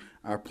executing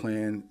our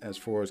plan as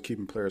far as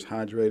keeping players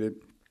hydrated,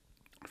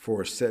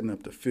 for setting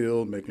up the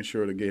field, making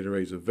sure the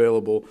Gatorade's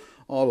available,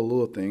 all the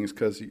little things,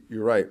 because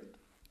you're right.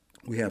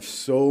 We have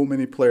so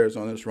many players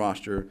on this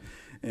roster,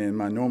 and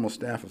my normal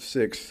staff of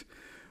 6,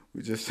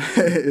 we just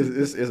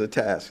is a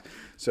task.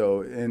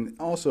 So, and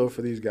also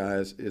for these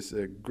guys, it's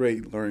a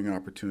great learning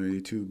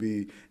opportunity to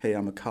be, hey,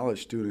 I'm a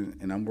college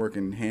student and I'm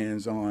working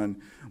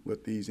hands-on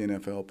with these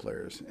NFL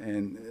players.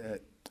 And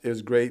it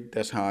was great.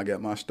 That's how I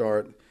got my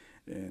start,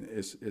 and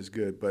it's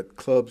good. But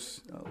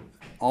clubs,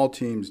 all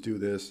teams do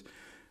this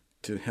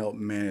to help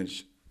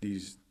manage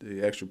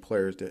the extra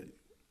players that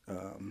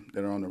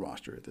are on the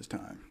roster at this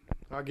time.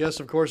 Our guest,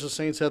 of course, is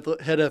Saints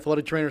head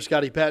athletic trainer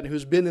Scotty Patton,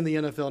 who's been in the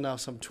NFL now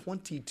some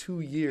 22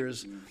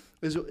 years.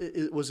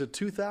 Was it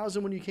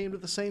 2000 when you came to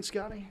the Saints,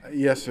 Scotty?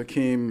 Yes, I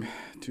came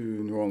to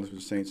New Orleans with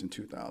the Saints in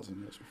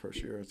 2000. That's my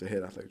first year as the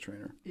head athletic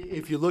trainer.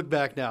 If you look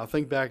back now,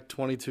 think back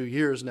 22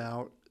 years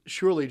now,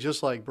 surely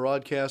just like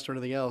broadcast or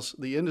anything else,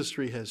 the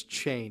industry has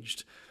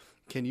changed.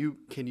 Can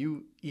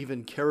you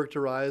even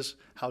characterize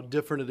how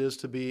different it is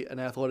to be an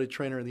athletic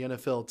trainer in the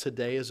NFL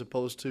today as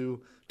opposed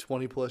to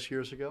 20-plus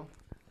years ago?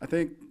 I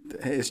think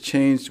it's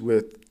changed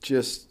with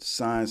just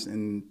science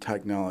and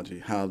technology,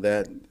 how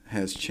that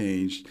has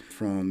changed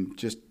from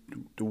just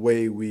the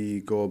way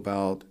we go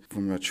about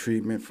from a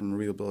treatment, from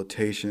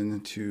rehabilitation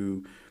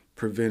to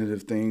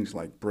preventative things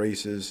like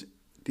braces.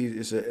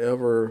 It's an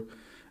ever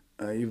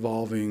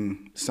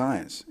evolving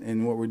science,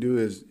 and what we do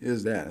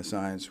is that a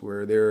science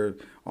where there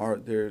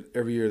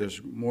every year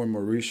there's more and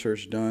more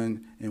research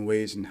done in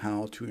ways in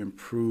how to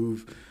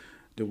improve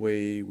the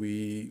way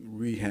we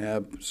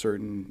rehab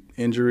certain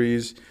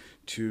injuries,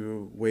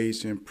 to ways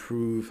to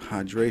improve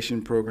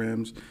hydration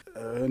programs,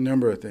 a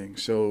number of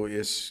things. So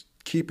it's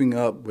keeping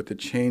up with the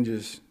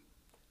changes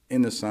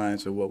in the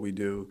science of what we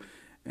do,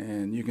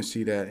 and you can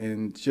see that.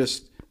 And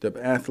just the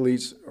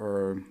athletes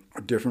are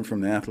different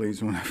from the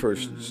athletes when I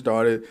first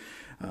started.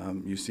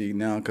 You see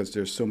now, because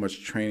there's so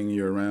much training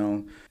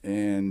year-round,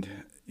 and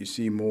you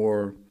see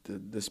more,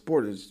 the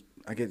sport is,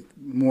 I get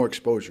more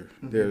exposure.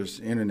 There's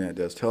internet,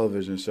 there's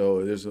television,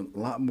 so there's a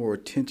lot more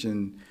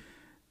attention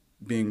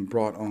being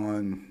brought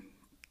on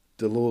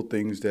the little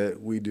things that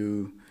we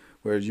do,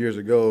 whereas years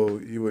ago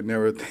you would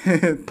never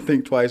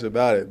think twice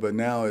about it, but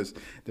now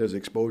there's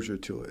exposure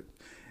to it,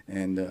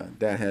 and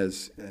that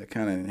has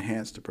kind of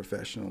enhanced the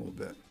profession a little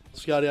bit.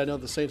 Scotty, I know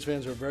the Saints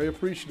fans are very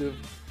appreciative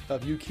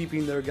of you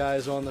keeping their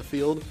guys on the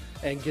field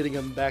and getting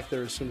them back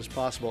there as soon as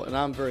possible, and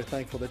I'm very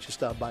thankful that you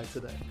stopped by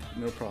today.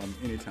 No problem,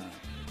 anytime.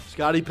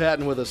 Scotty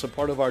Patton with us, a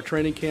part of our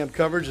training camp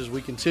coverage as we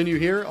continue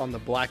here on the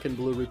Black and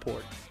Blue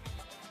Report.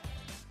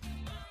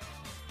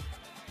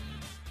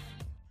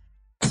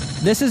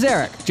 This is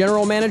Eric,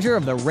 General Manager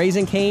of the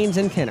Raising Cane's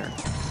in Kenner.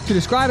 To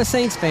describe a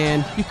Saints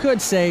fan, you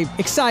could say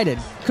excited,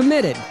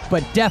 committed,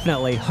 but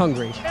definitely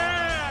hungry.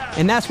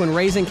 And that's when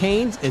Raising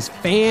Cane's is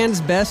fans'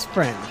 best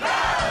friend.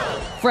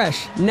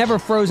 Fresh, never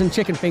frozen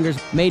chicken fingers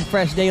made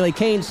fresh daily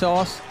cane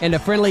sauce, and a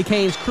friendly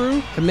Cane's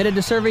crew committed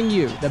to serving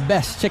you the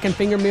best chicken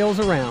finger meals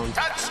around.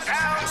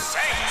 Touchdown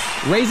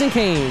Saints! Raising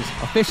Cane's,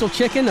 official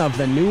chicken of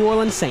the New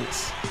Orleans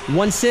Saints.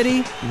 One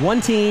city, one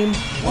team,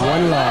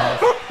 one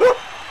love.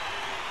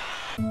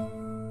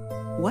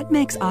 What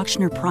makes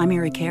Ochsner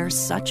Primary Care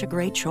such a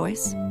great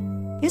choice?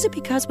 Is it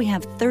because we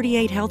have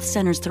 38 health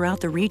centers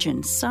throughout the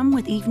region, some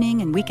with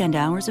evening and weekend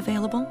hours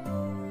available?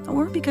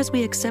 Or because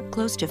we accept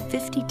close to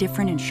 50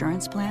 different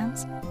insurance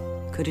plans?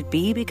 Could it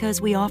be because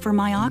we offer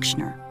My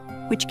Ochsner,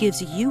 which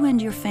gives you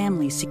and your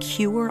family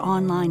secure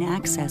online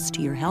access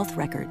to your health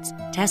records,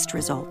 test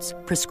results,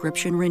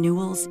 prescription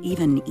renewals,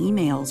 even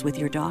emails with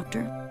your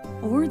doctor?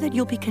 or that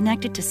you'll be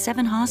connected to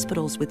 7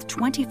 hospitals with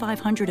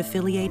 2,500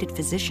 affiliated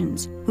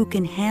physicians who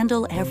can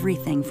handle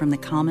everything from the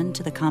common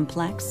to the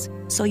complex,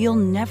 so you'll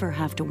never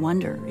have to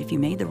wonder if you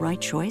made the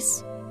right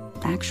choice.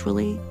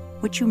 Actually,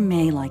 what you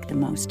may like the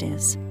most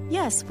is...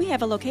 Yes, we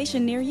have a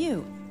location near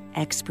you.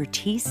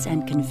 Expertise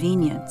and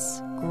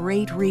convenience.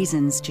 Great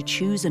reasons to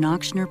choose an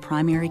Ochsner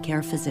primary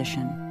care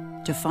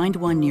physician. To find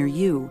one near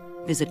you,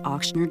 visit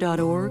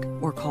Ochsner.org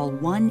or call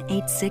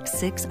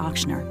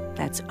 1-866-OCHSNER.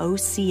 That's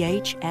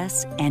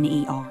OCHSNER.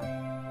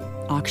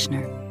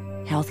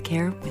 Ochsner.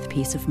 Healthcare with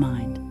peace of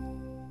mind.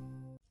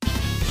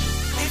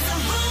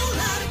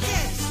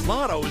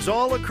 Lotto is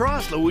all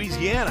across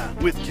Louisiana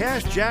with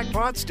cash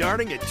jackpots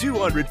starting at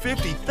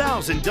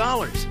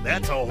 $250,000.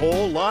 That's a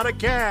whole lot of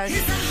cash.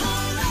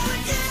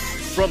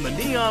 From the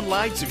neon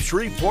lights of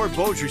Shreveport,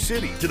 Bossier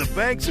City to the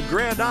banks of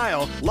Grand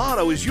Isle,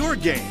 Lotto is your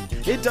game.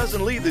 It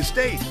doesn't leave the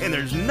state, and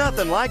there's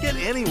nothing like it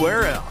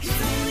anywhere else.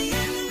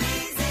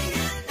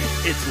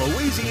 It's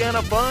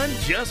Louisiana fun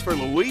just for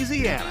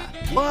Louisiana.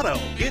 Lotto,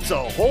 it's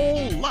a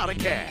whole lot of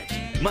cash.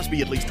 Must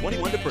be at least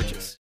 21 to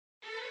purchase.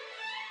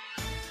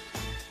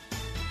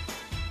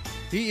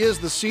 He is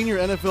the senior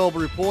NFL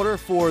reporter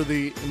for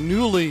the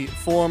newly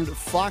formed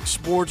Fox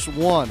Sports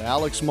 1.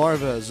 Alex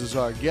Marvez is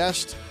our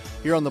guest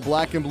here on the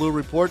Black and Blue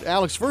Report.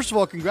 Alex, first of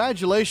all,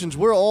 congratulations.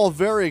 We're all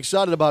very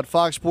excited about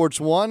Fox Sports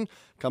 1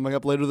 coming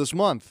up later this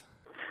month.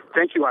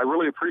 Thank you. I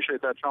really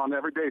appreciate that, Sean.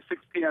 Every day,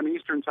 6 p.m.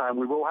 Eastern Time,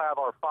 we will have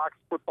our Fox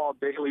Football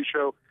Daily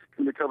Show.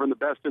 Going to be covering the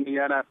best in the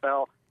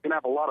NFL. Going to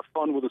have a lot of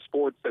fun with the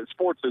sports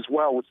as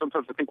well, which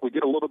sometimes I think we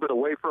get a little bit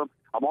away from.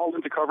 I'm all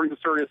into covering the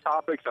serious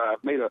topics.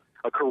 I've made a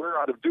career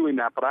out of doing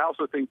that, but I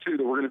also think, too,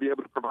 that we're going to be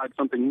able to provide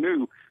something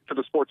new to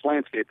the sports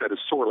landscape that is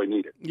sorely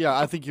needed. Yeah,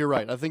 I think you're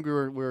right. I think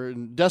we're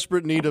in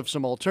desperate need of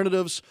some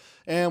alternatives,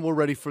 and we're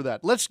ready for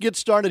that. Let's get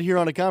started here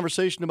on a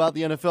conversation about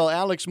the NFL.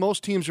 Alex,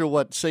 most teams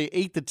are, say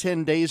 8 to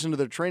 10 days into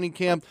their training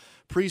camp.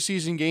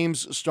 Preseason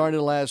games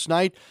started last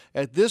night.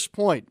 At this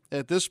point,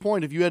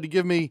 if you had to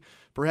give me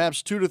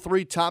perhaps 2 to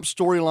 3 top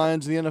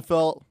storylines in the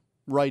NFL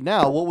right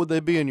now, what would they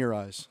be in your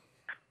eyes?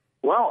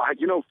 Well,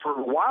 for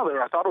a while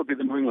there, I thought it would be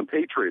the New England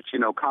Patriots,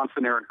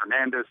 constant Aaron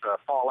Hernandez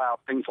fallout,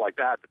 things like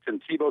that, the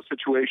Tim Tebow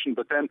situation.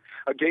 But then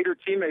a Gator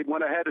teammate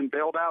went ahead and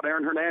bailed out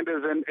Aaron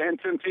Hernandez and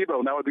Tim Tebow,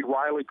 and that would be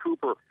Riley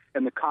Cooper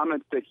and the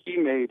comments that he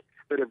made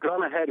that have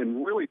gone ahead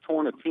and really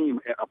torn a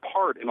team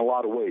apart in a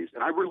lot of ways.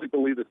 And I really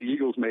believe that the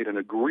Eagles made an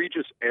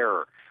egregious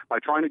error by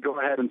trying to go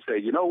ahead and say,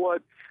 you know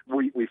what,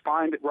 we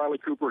find that Riley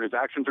Cooper, his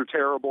actions are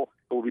terrible,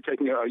 but we'll be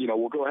taking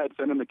we'll go ahead and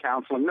send him to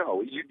counseling.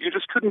 No, you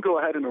just couldn't go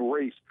ahead and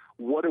erase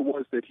what it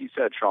was that he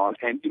said, Sean.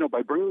 And,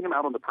 by bringing him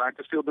out on the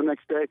practice field the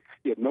next day,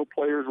 he had no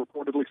players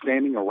reportedly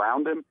standing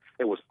around him.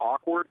 It was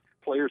awkward.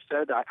 Players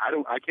said,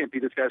 I can't be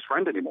this guy's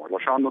friend anymore.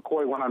 LaShawn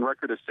McCoy went on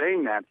record as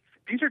saying that.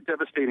 These are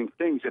devastating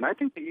things, and I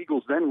think the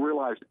Eagles then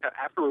realized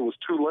after it was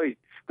too late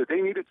that they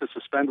needed to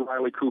suspend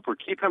Riley Cooper,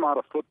 keep him out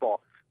of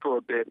football for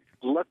a bit,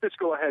 let this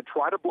go ahead,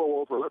 try to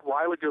blow over, let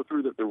Riley go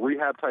through the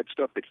rehab-type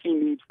stuff that he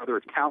needs, whether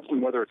it's counseling,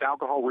 whether it's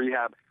alcohol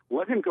rehab.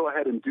 Let him go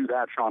ahead and do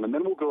that, Sean, and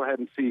then we'll go ahead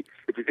and see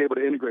if he's able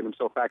to integrate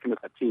himself back into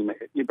that team.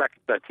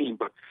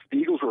 But the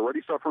Eagles were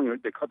already suffering.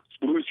 They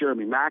lose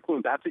Jeremy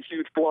Maclin. That's a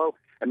huge blow.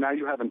 And now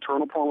you have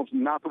internal problems,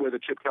 not the way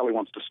that Chip Kelly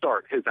wants to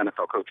start his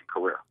NFL coaching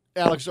career.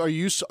 Alex, are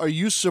you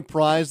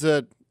surprised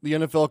that the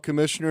NFL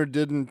commissioner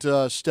didn't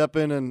step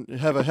in and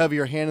have a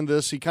heavier hand in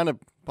this? He kind of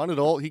put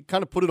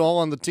it all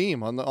on the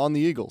team, on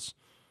the Eagles.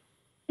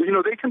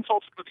 They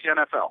consulted with the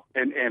NFL,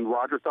 and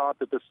Roger thought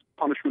that this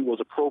punishment was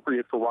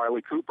appropriate for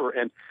Riley Cooper,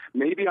 and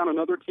maybe on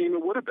another team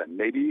it would have been.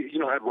 Maybe,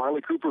 had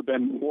Riley Cooper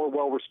been more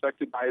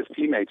well-respected by his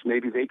teammates,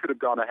 maybe they could have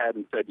gone ahead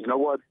and said, you know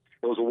what,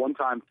 it was a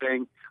one-time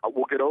thing,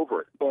 we'll get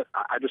over it. But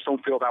I just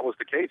don't feel that was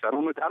the case. I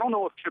don't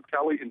know if Chip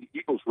Kelly and the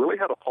Eagles really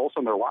had a pulse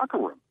on their locker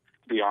room,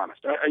 to be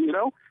honest.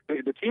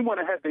 The team went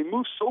ahead. They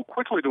moved so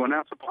quickly to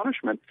announce a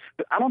punishment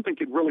that I don't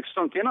think it really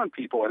sunk in on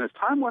people. And as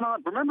time went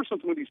on, remember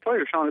something with these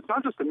players, Sean, it's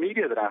not just the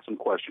media that asks them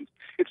questions.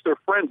 It's their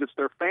friends. It's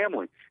their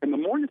family. And the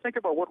more you think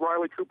about what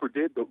Riley Cooper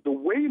did, the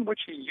way in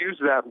which he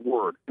used that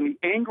word, and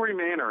the angry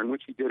manner in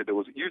which he did it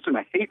was used in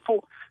a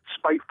hateful,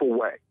 spiteful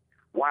way.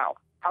 Wow.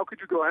 How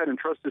could you go ahead and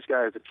trust this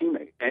guy as a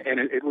teammate? And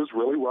it was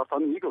really rough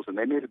on the Eagles, and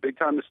they made a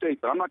big-time mistake.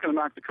 But I'm not going to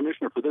knock the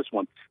commissioner for this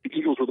one. The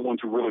Eagles were the ones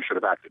who really should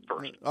have acted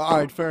first. All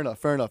right, fair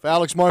enough.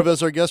 Alex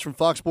Marvez, our guest from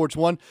Fox Sports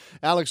 1.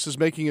 Alex is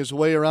making his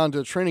way around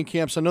to training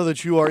camps. I know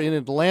that you are in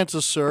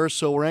Atlanta, sir,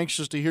 so we're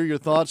anxious to hear your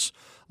thoughts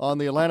on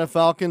the Atlanta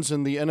Falcons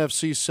and the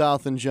NFC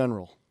South in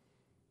general.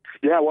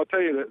 Yeah, well, I'll tell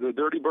you, the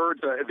Dirty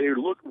Birds, they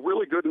look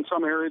really good in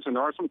some areas, and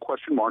there are some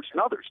question marks in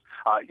others.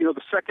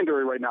 The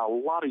secondary right now, a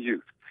lot of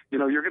youth. You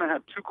know, you're going to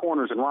have two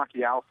corners in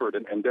Rocky Alford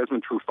and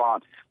Desmond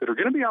Trufant that are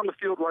going to be on the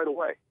field right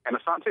away. And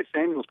Asante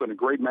Samuel's been a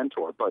great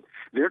mentor, but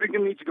they're going to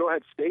need to go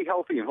ahead, stay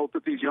healthy, and hope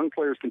that these young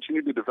players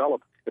continue to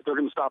develop if they're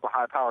going to stop a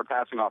high-powered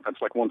passing offense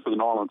like one for the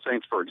New Orleans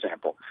Saints, for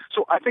example.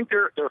 So I think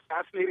they're a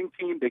fascinating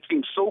team. They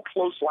came so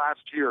close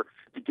last year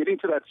to getting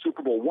to that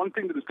Super Bowl. One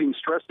thing that is being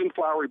stressed in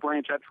Flowery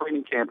Branch at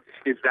training camp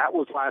is that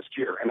was last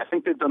year, and I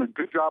think they've done a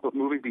good job of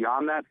moving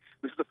beyond that.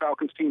 This is the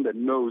Falcons team that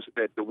knows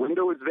that the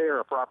window is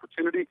there for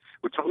opportunity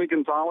with Tony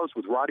Gonzalez,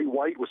 with Roddy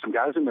White, with some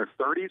guys in their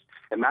 30s,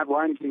 and Matt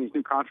Ryan getting his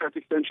new contract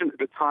extension.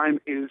 The time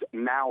is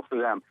now for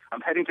them.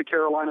 I'm heading to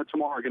Carolina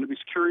tomorrow. Going to be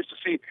curious to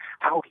see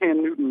how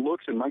Cam Newton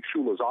looks in Mike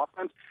Shula's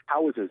offense.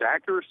 How is his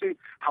accuracy?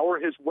 How are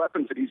his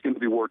weapons that he's going to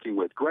be working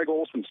with? Greg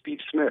Olsen, Steve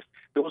Smith.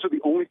 Those are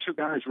the only two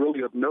guys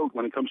really of note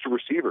when it comes to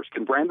receivers.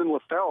 Can Brandon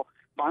LaFell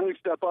finally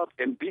step up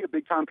and be a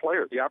big-time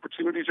player? The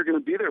opportunities are going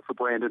to be there for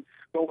Brandon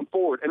going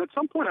forward. And at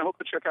some point, I hope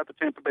to check out the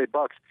Tampa Bay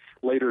Bucks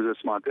later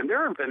this month. And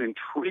they're an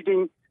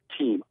intriguing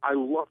team. I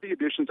love the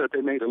additions that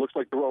they made. It looks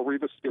like Darrelle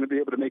Revis is going to be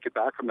able to make it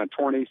back from that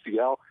torn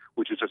ACL,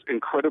 which is just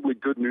incredibly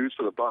good news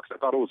for the Bucks. I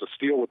thought it was a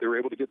steal what they were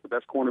able to get the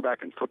best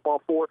cornerback in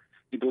football for.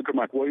 You look at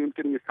Mike Williams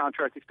getting his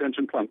contract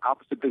extension, playing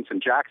opposite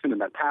Vincent Jackson in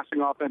that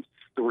passing offense.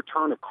 The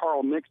return of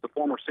Carl Nix, the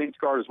former Saints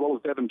guard, as well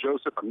as Devin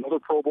Joseph, another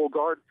Pro Bowl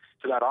guard,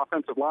 to that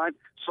offensive line.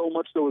 So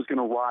much, though, is going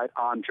to ride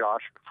on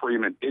Josh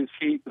Freeman. Is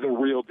he the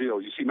real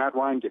deal? You see Matt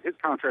Ryan get his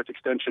contract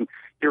extension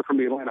here from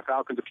the Atlanta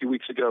Falcons a few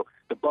weeks ago.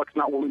 The Bucks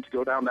not willing to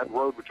go down that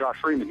road with Josh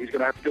Freeman. He's going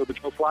to have to go the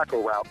Joe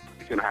Flacco route.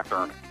 He's going to have to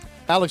earn it.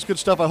 Alex, good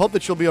stuff. I hope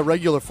that you'll be a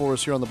regular for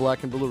us here on the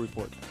Black and Blue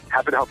Report.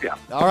 Happy to help you out.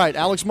 All right,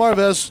 Alex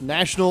Marvez,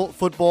 national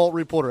football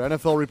reporter,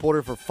 NFL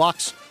reporter for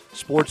Fox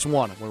Sports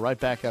 1. We're right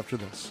back after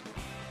this.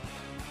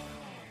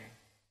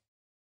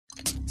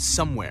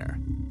 Somewhere,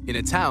 in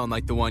a town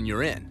like the one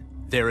you're in,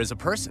 there is a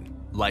person,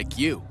 like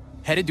you,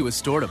 headed to a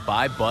store to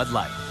buy Bud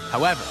Light.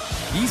 However,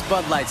 these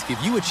Bud Lights give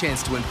you a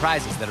chance to win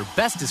prizes that are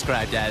best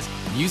described as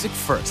music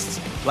firsts,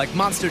 like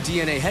Monster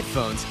DNA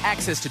headphones,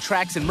 access to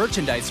tracks and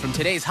merchandise from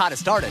today's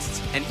hottest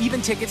artists, and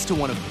even tickets to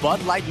one of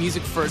Bud Light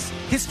Music First's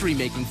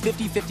history-making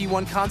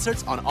 5051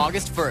 concerts on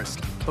August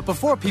 1st. But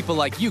before people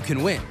like you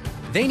can win,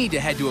 they need to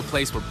head to a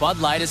place where Bud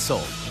Light is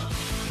sold.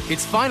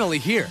 It's finally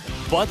here,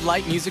 Bud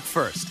Light Music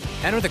First.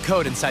 Enter the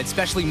code inside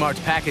specially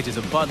marked packages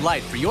of Bud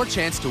Light for your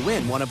chance to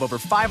win one of over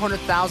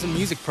 500,000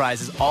 music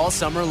prizes all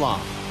summer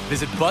long.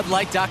 Visit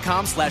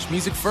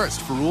budlight.com/music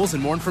first for rules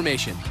and more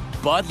information.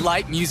 Bud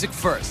Light Music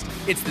First.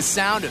 It's the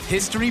sound of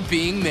history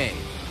being made.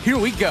 Here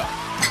we go.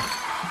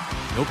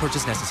 No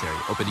purchase necessary.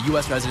 Open to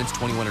U.S. residents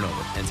 21 and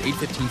over. Ends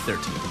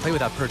 8/15/13. Play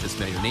without purchase.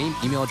 Mail your name,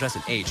 email address,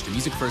 and age to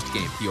Music First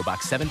Game. P.O.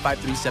 Box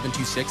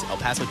 753726, El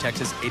Paso,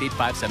 Texas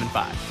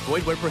 88575.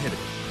 Void where prohibited.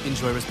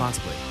 Enjoy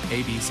responsibly.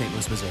 A.B. St.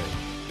 Louis, Missouri.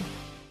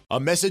 A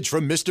message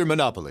from Mr.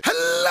 Monopoly.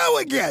 Hello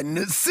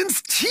again.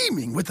 Since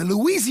teaming with the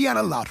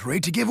Louisiana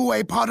Lottery to give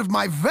away part of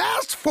my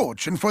vast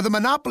fortune for the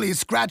Monopoly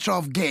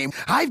scratch-off game,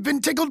 I've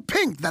been tickled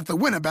pink that the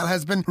winner bell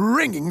has been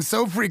ringing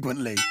so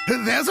frequently.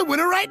 There's a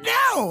winner right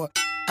now.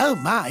 Oh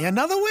my,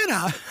 another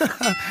winner.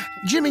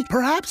 Jimmy,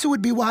 perhaps it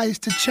would be wise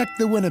to check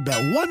the winner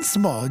bell once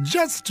more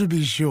just to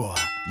be sure.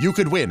 You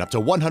could win up to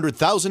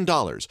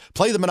 $100,000.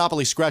 Play the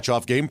Monopoly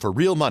scratch-off game for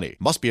real money.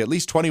 Must be at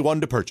least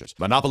 21 to purchase.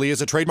 Monopoly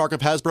is a trademark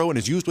of Hasbro and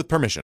is used with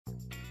permission.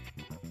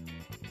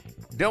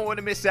 Don't want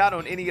to miss out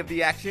on any of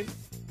the action?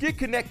 Get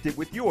connected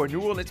with your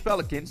New Orleans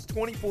Pelicans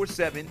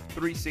 24/7,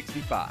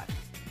 365.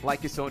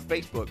 Like us on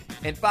Facebook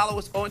and follow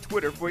us on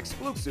Twitter for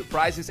exclusive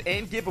prizes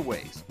and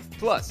giveaways.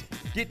 Plus,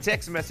 get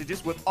text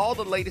messages with all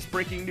the latest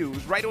breaking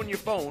news right on your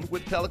phone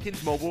with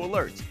Pelicans mobile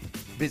alerts.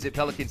 Visit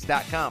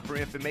Pelicans.com for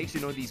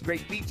information on these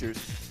great features,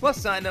 plus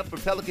sign up for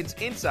Pelicans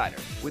Insider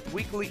with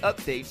weekly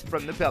updates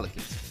from the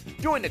Pelicans.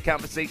 Join the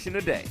conversation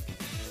today.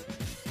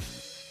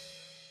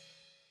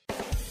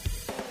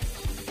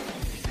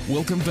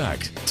 Welcome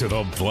back to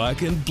the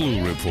Black and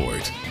Blue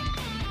Report.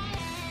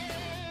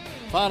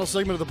 Final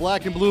segment of the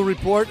Black and Blue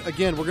Report.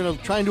 Again, we're going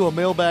to try and do a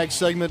mailbag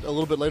segment a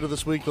little bit later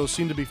this week. Those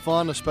seem to be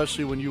fun,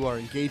 especially when you are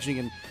engaging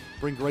and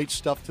bring great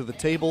stuff to the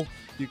table.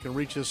 You can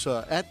reach us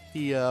at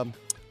the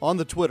on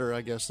the Twitter,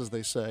 I guess, as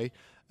they say,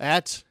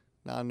 at,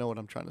 now I know what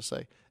I'm trying to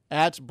say,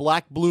 at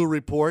Black Blue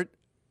Report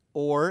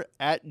or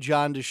at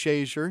John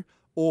DeShazier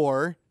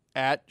or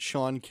at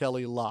Sean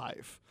Kelly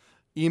Live.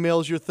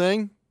 Email's your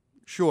thing?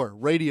 Sure.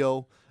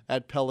 Radio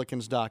at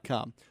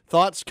pelicans.com.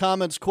 Thoughts,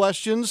 comments,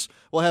 questions?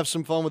 We'll have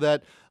some fun with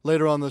that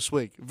later on this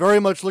week. Very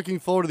much looking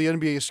forward to the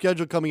NBA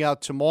schedule coming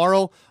out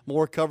tomorrow.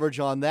 More coverage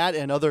on that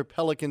and other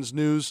Pelicans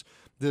news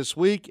this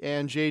week.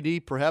 And,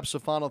 JD, perhaps a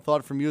final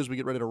thought from you as we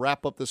get ready to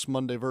wrap up this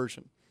Monday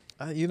version.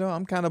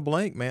 I'm kind of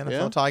blank, man. I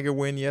saw Tiger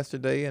win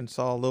yesterday and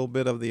saw a little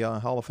bit of the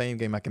Hall of Fame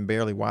game. I can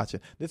barely watch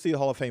it. Did see the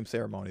Hall of Fame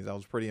ceremonies. I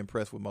was pretty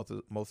impressed with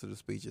most of the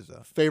speeches.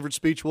 Favorite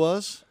speech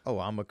was? Oh,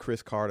 I'm a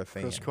Chris Carter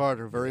fan. Chris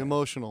Carter, very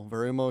emotional,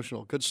 very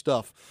emotional. Good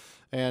stuff.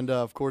 And,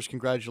 of course,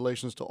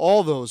 congratulations to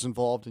all those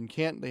involved in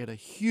Canton. They had a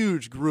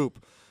huge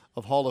group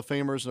of Hall of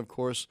Famers. And, of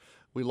course,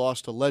 we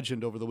lost a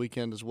legend over the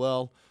weekend as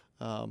well,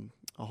 a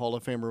Hall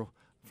of Famer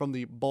from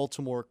the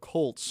Baltimore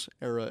Colts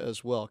era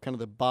as well, kind of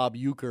the Bob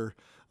Uecker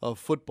of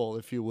football,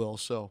 if you will.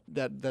 So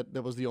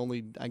that was the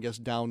only, I guess,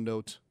 down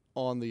note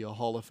on the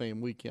Hall of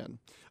Fame weekend.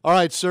 All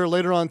right, sir,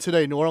 later on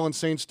today,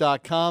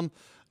 NewOrleansSaints.com.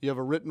 You have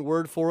a written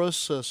word for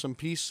us, some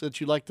piece that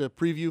you'd like to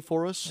preview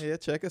for us? Yeah,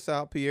 check us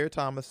out. Pierre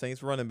Thomas,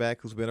 Saints running back,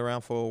 who's been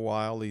around for a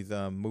while. He's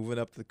moving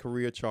up the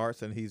career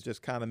charts, and he's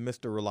just kind of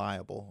Mr.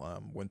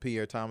 Reliable. When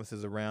Pierre Thomas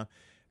is around,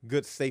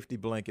 good safety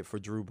blanket for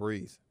Drew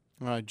Brees.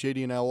 All right,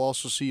 JD and I will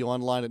also see you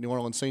online at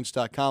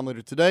NewOrleansSaints.com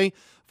later today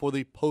for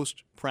the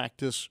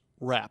post-practice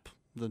wrap.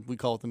 We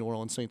call it the New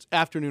Orleans Saints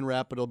afternoon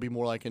wrap, but it'll be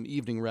more like an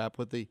evening wrap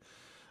with the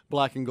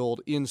Black and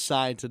Gold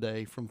inside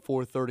today from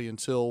 4:30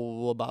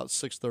 until about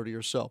 6:30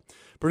 or so.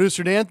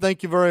 Producer Dan,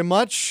 thank you very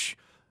much.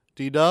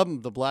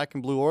 D-Dub, the Black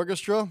and Blue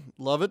Orchestra,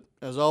 love it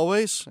as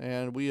always,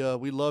 and we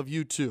love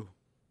you too,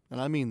 and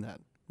I mean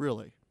that,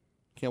 really.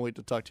 Can't wait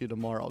to talk to you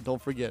tomorrow.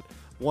 Don't forget,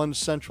 1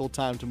 Central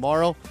Time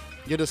tomorrow.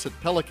 Get us at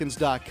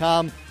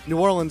Pelicans.com,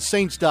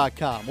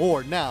 NewOrleansSaints.com,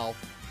 or now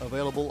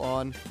available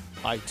on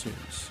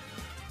iTunes.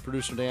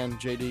 Producer Dan,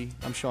 JD,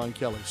 I'm Sean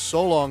Kelly.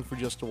 So long for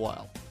just a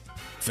while.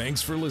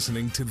 Thanks for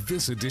listening to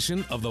this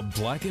edition of the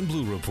Black and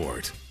Blue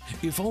Report.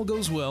 If all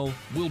goes well,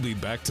 we'll be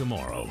back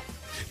tomorrow.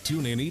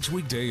 Tune in each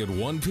weekday at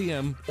 1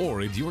 p.m.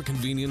 or at your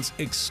convenience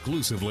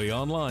exclusively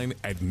online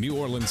at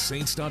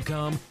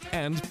NewOrleansSaints.com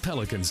and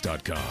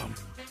Pelicans.com.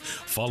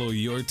 Follow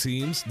your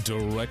teams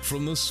direct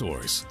from the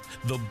source,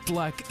 the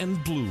Black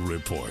and Blue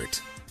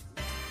Report.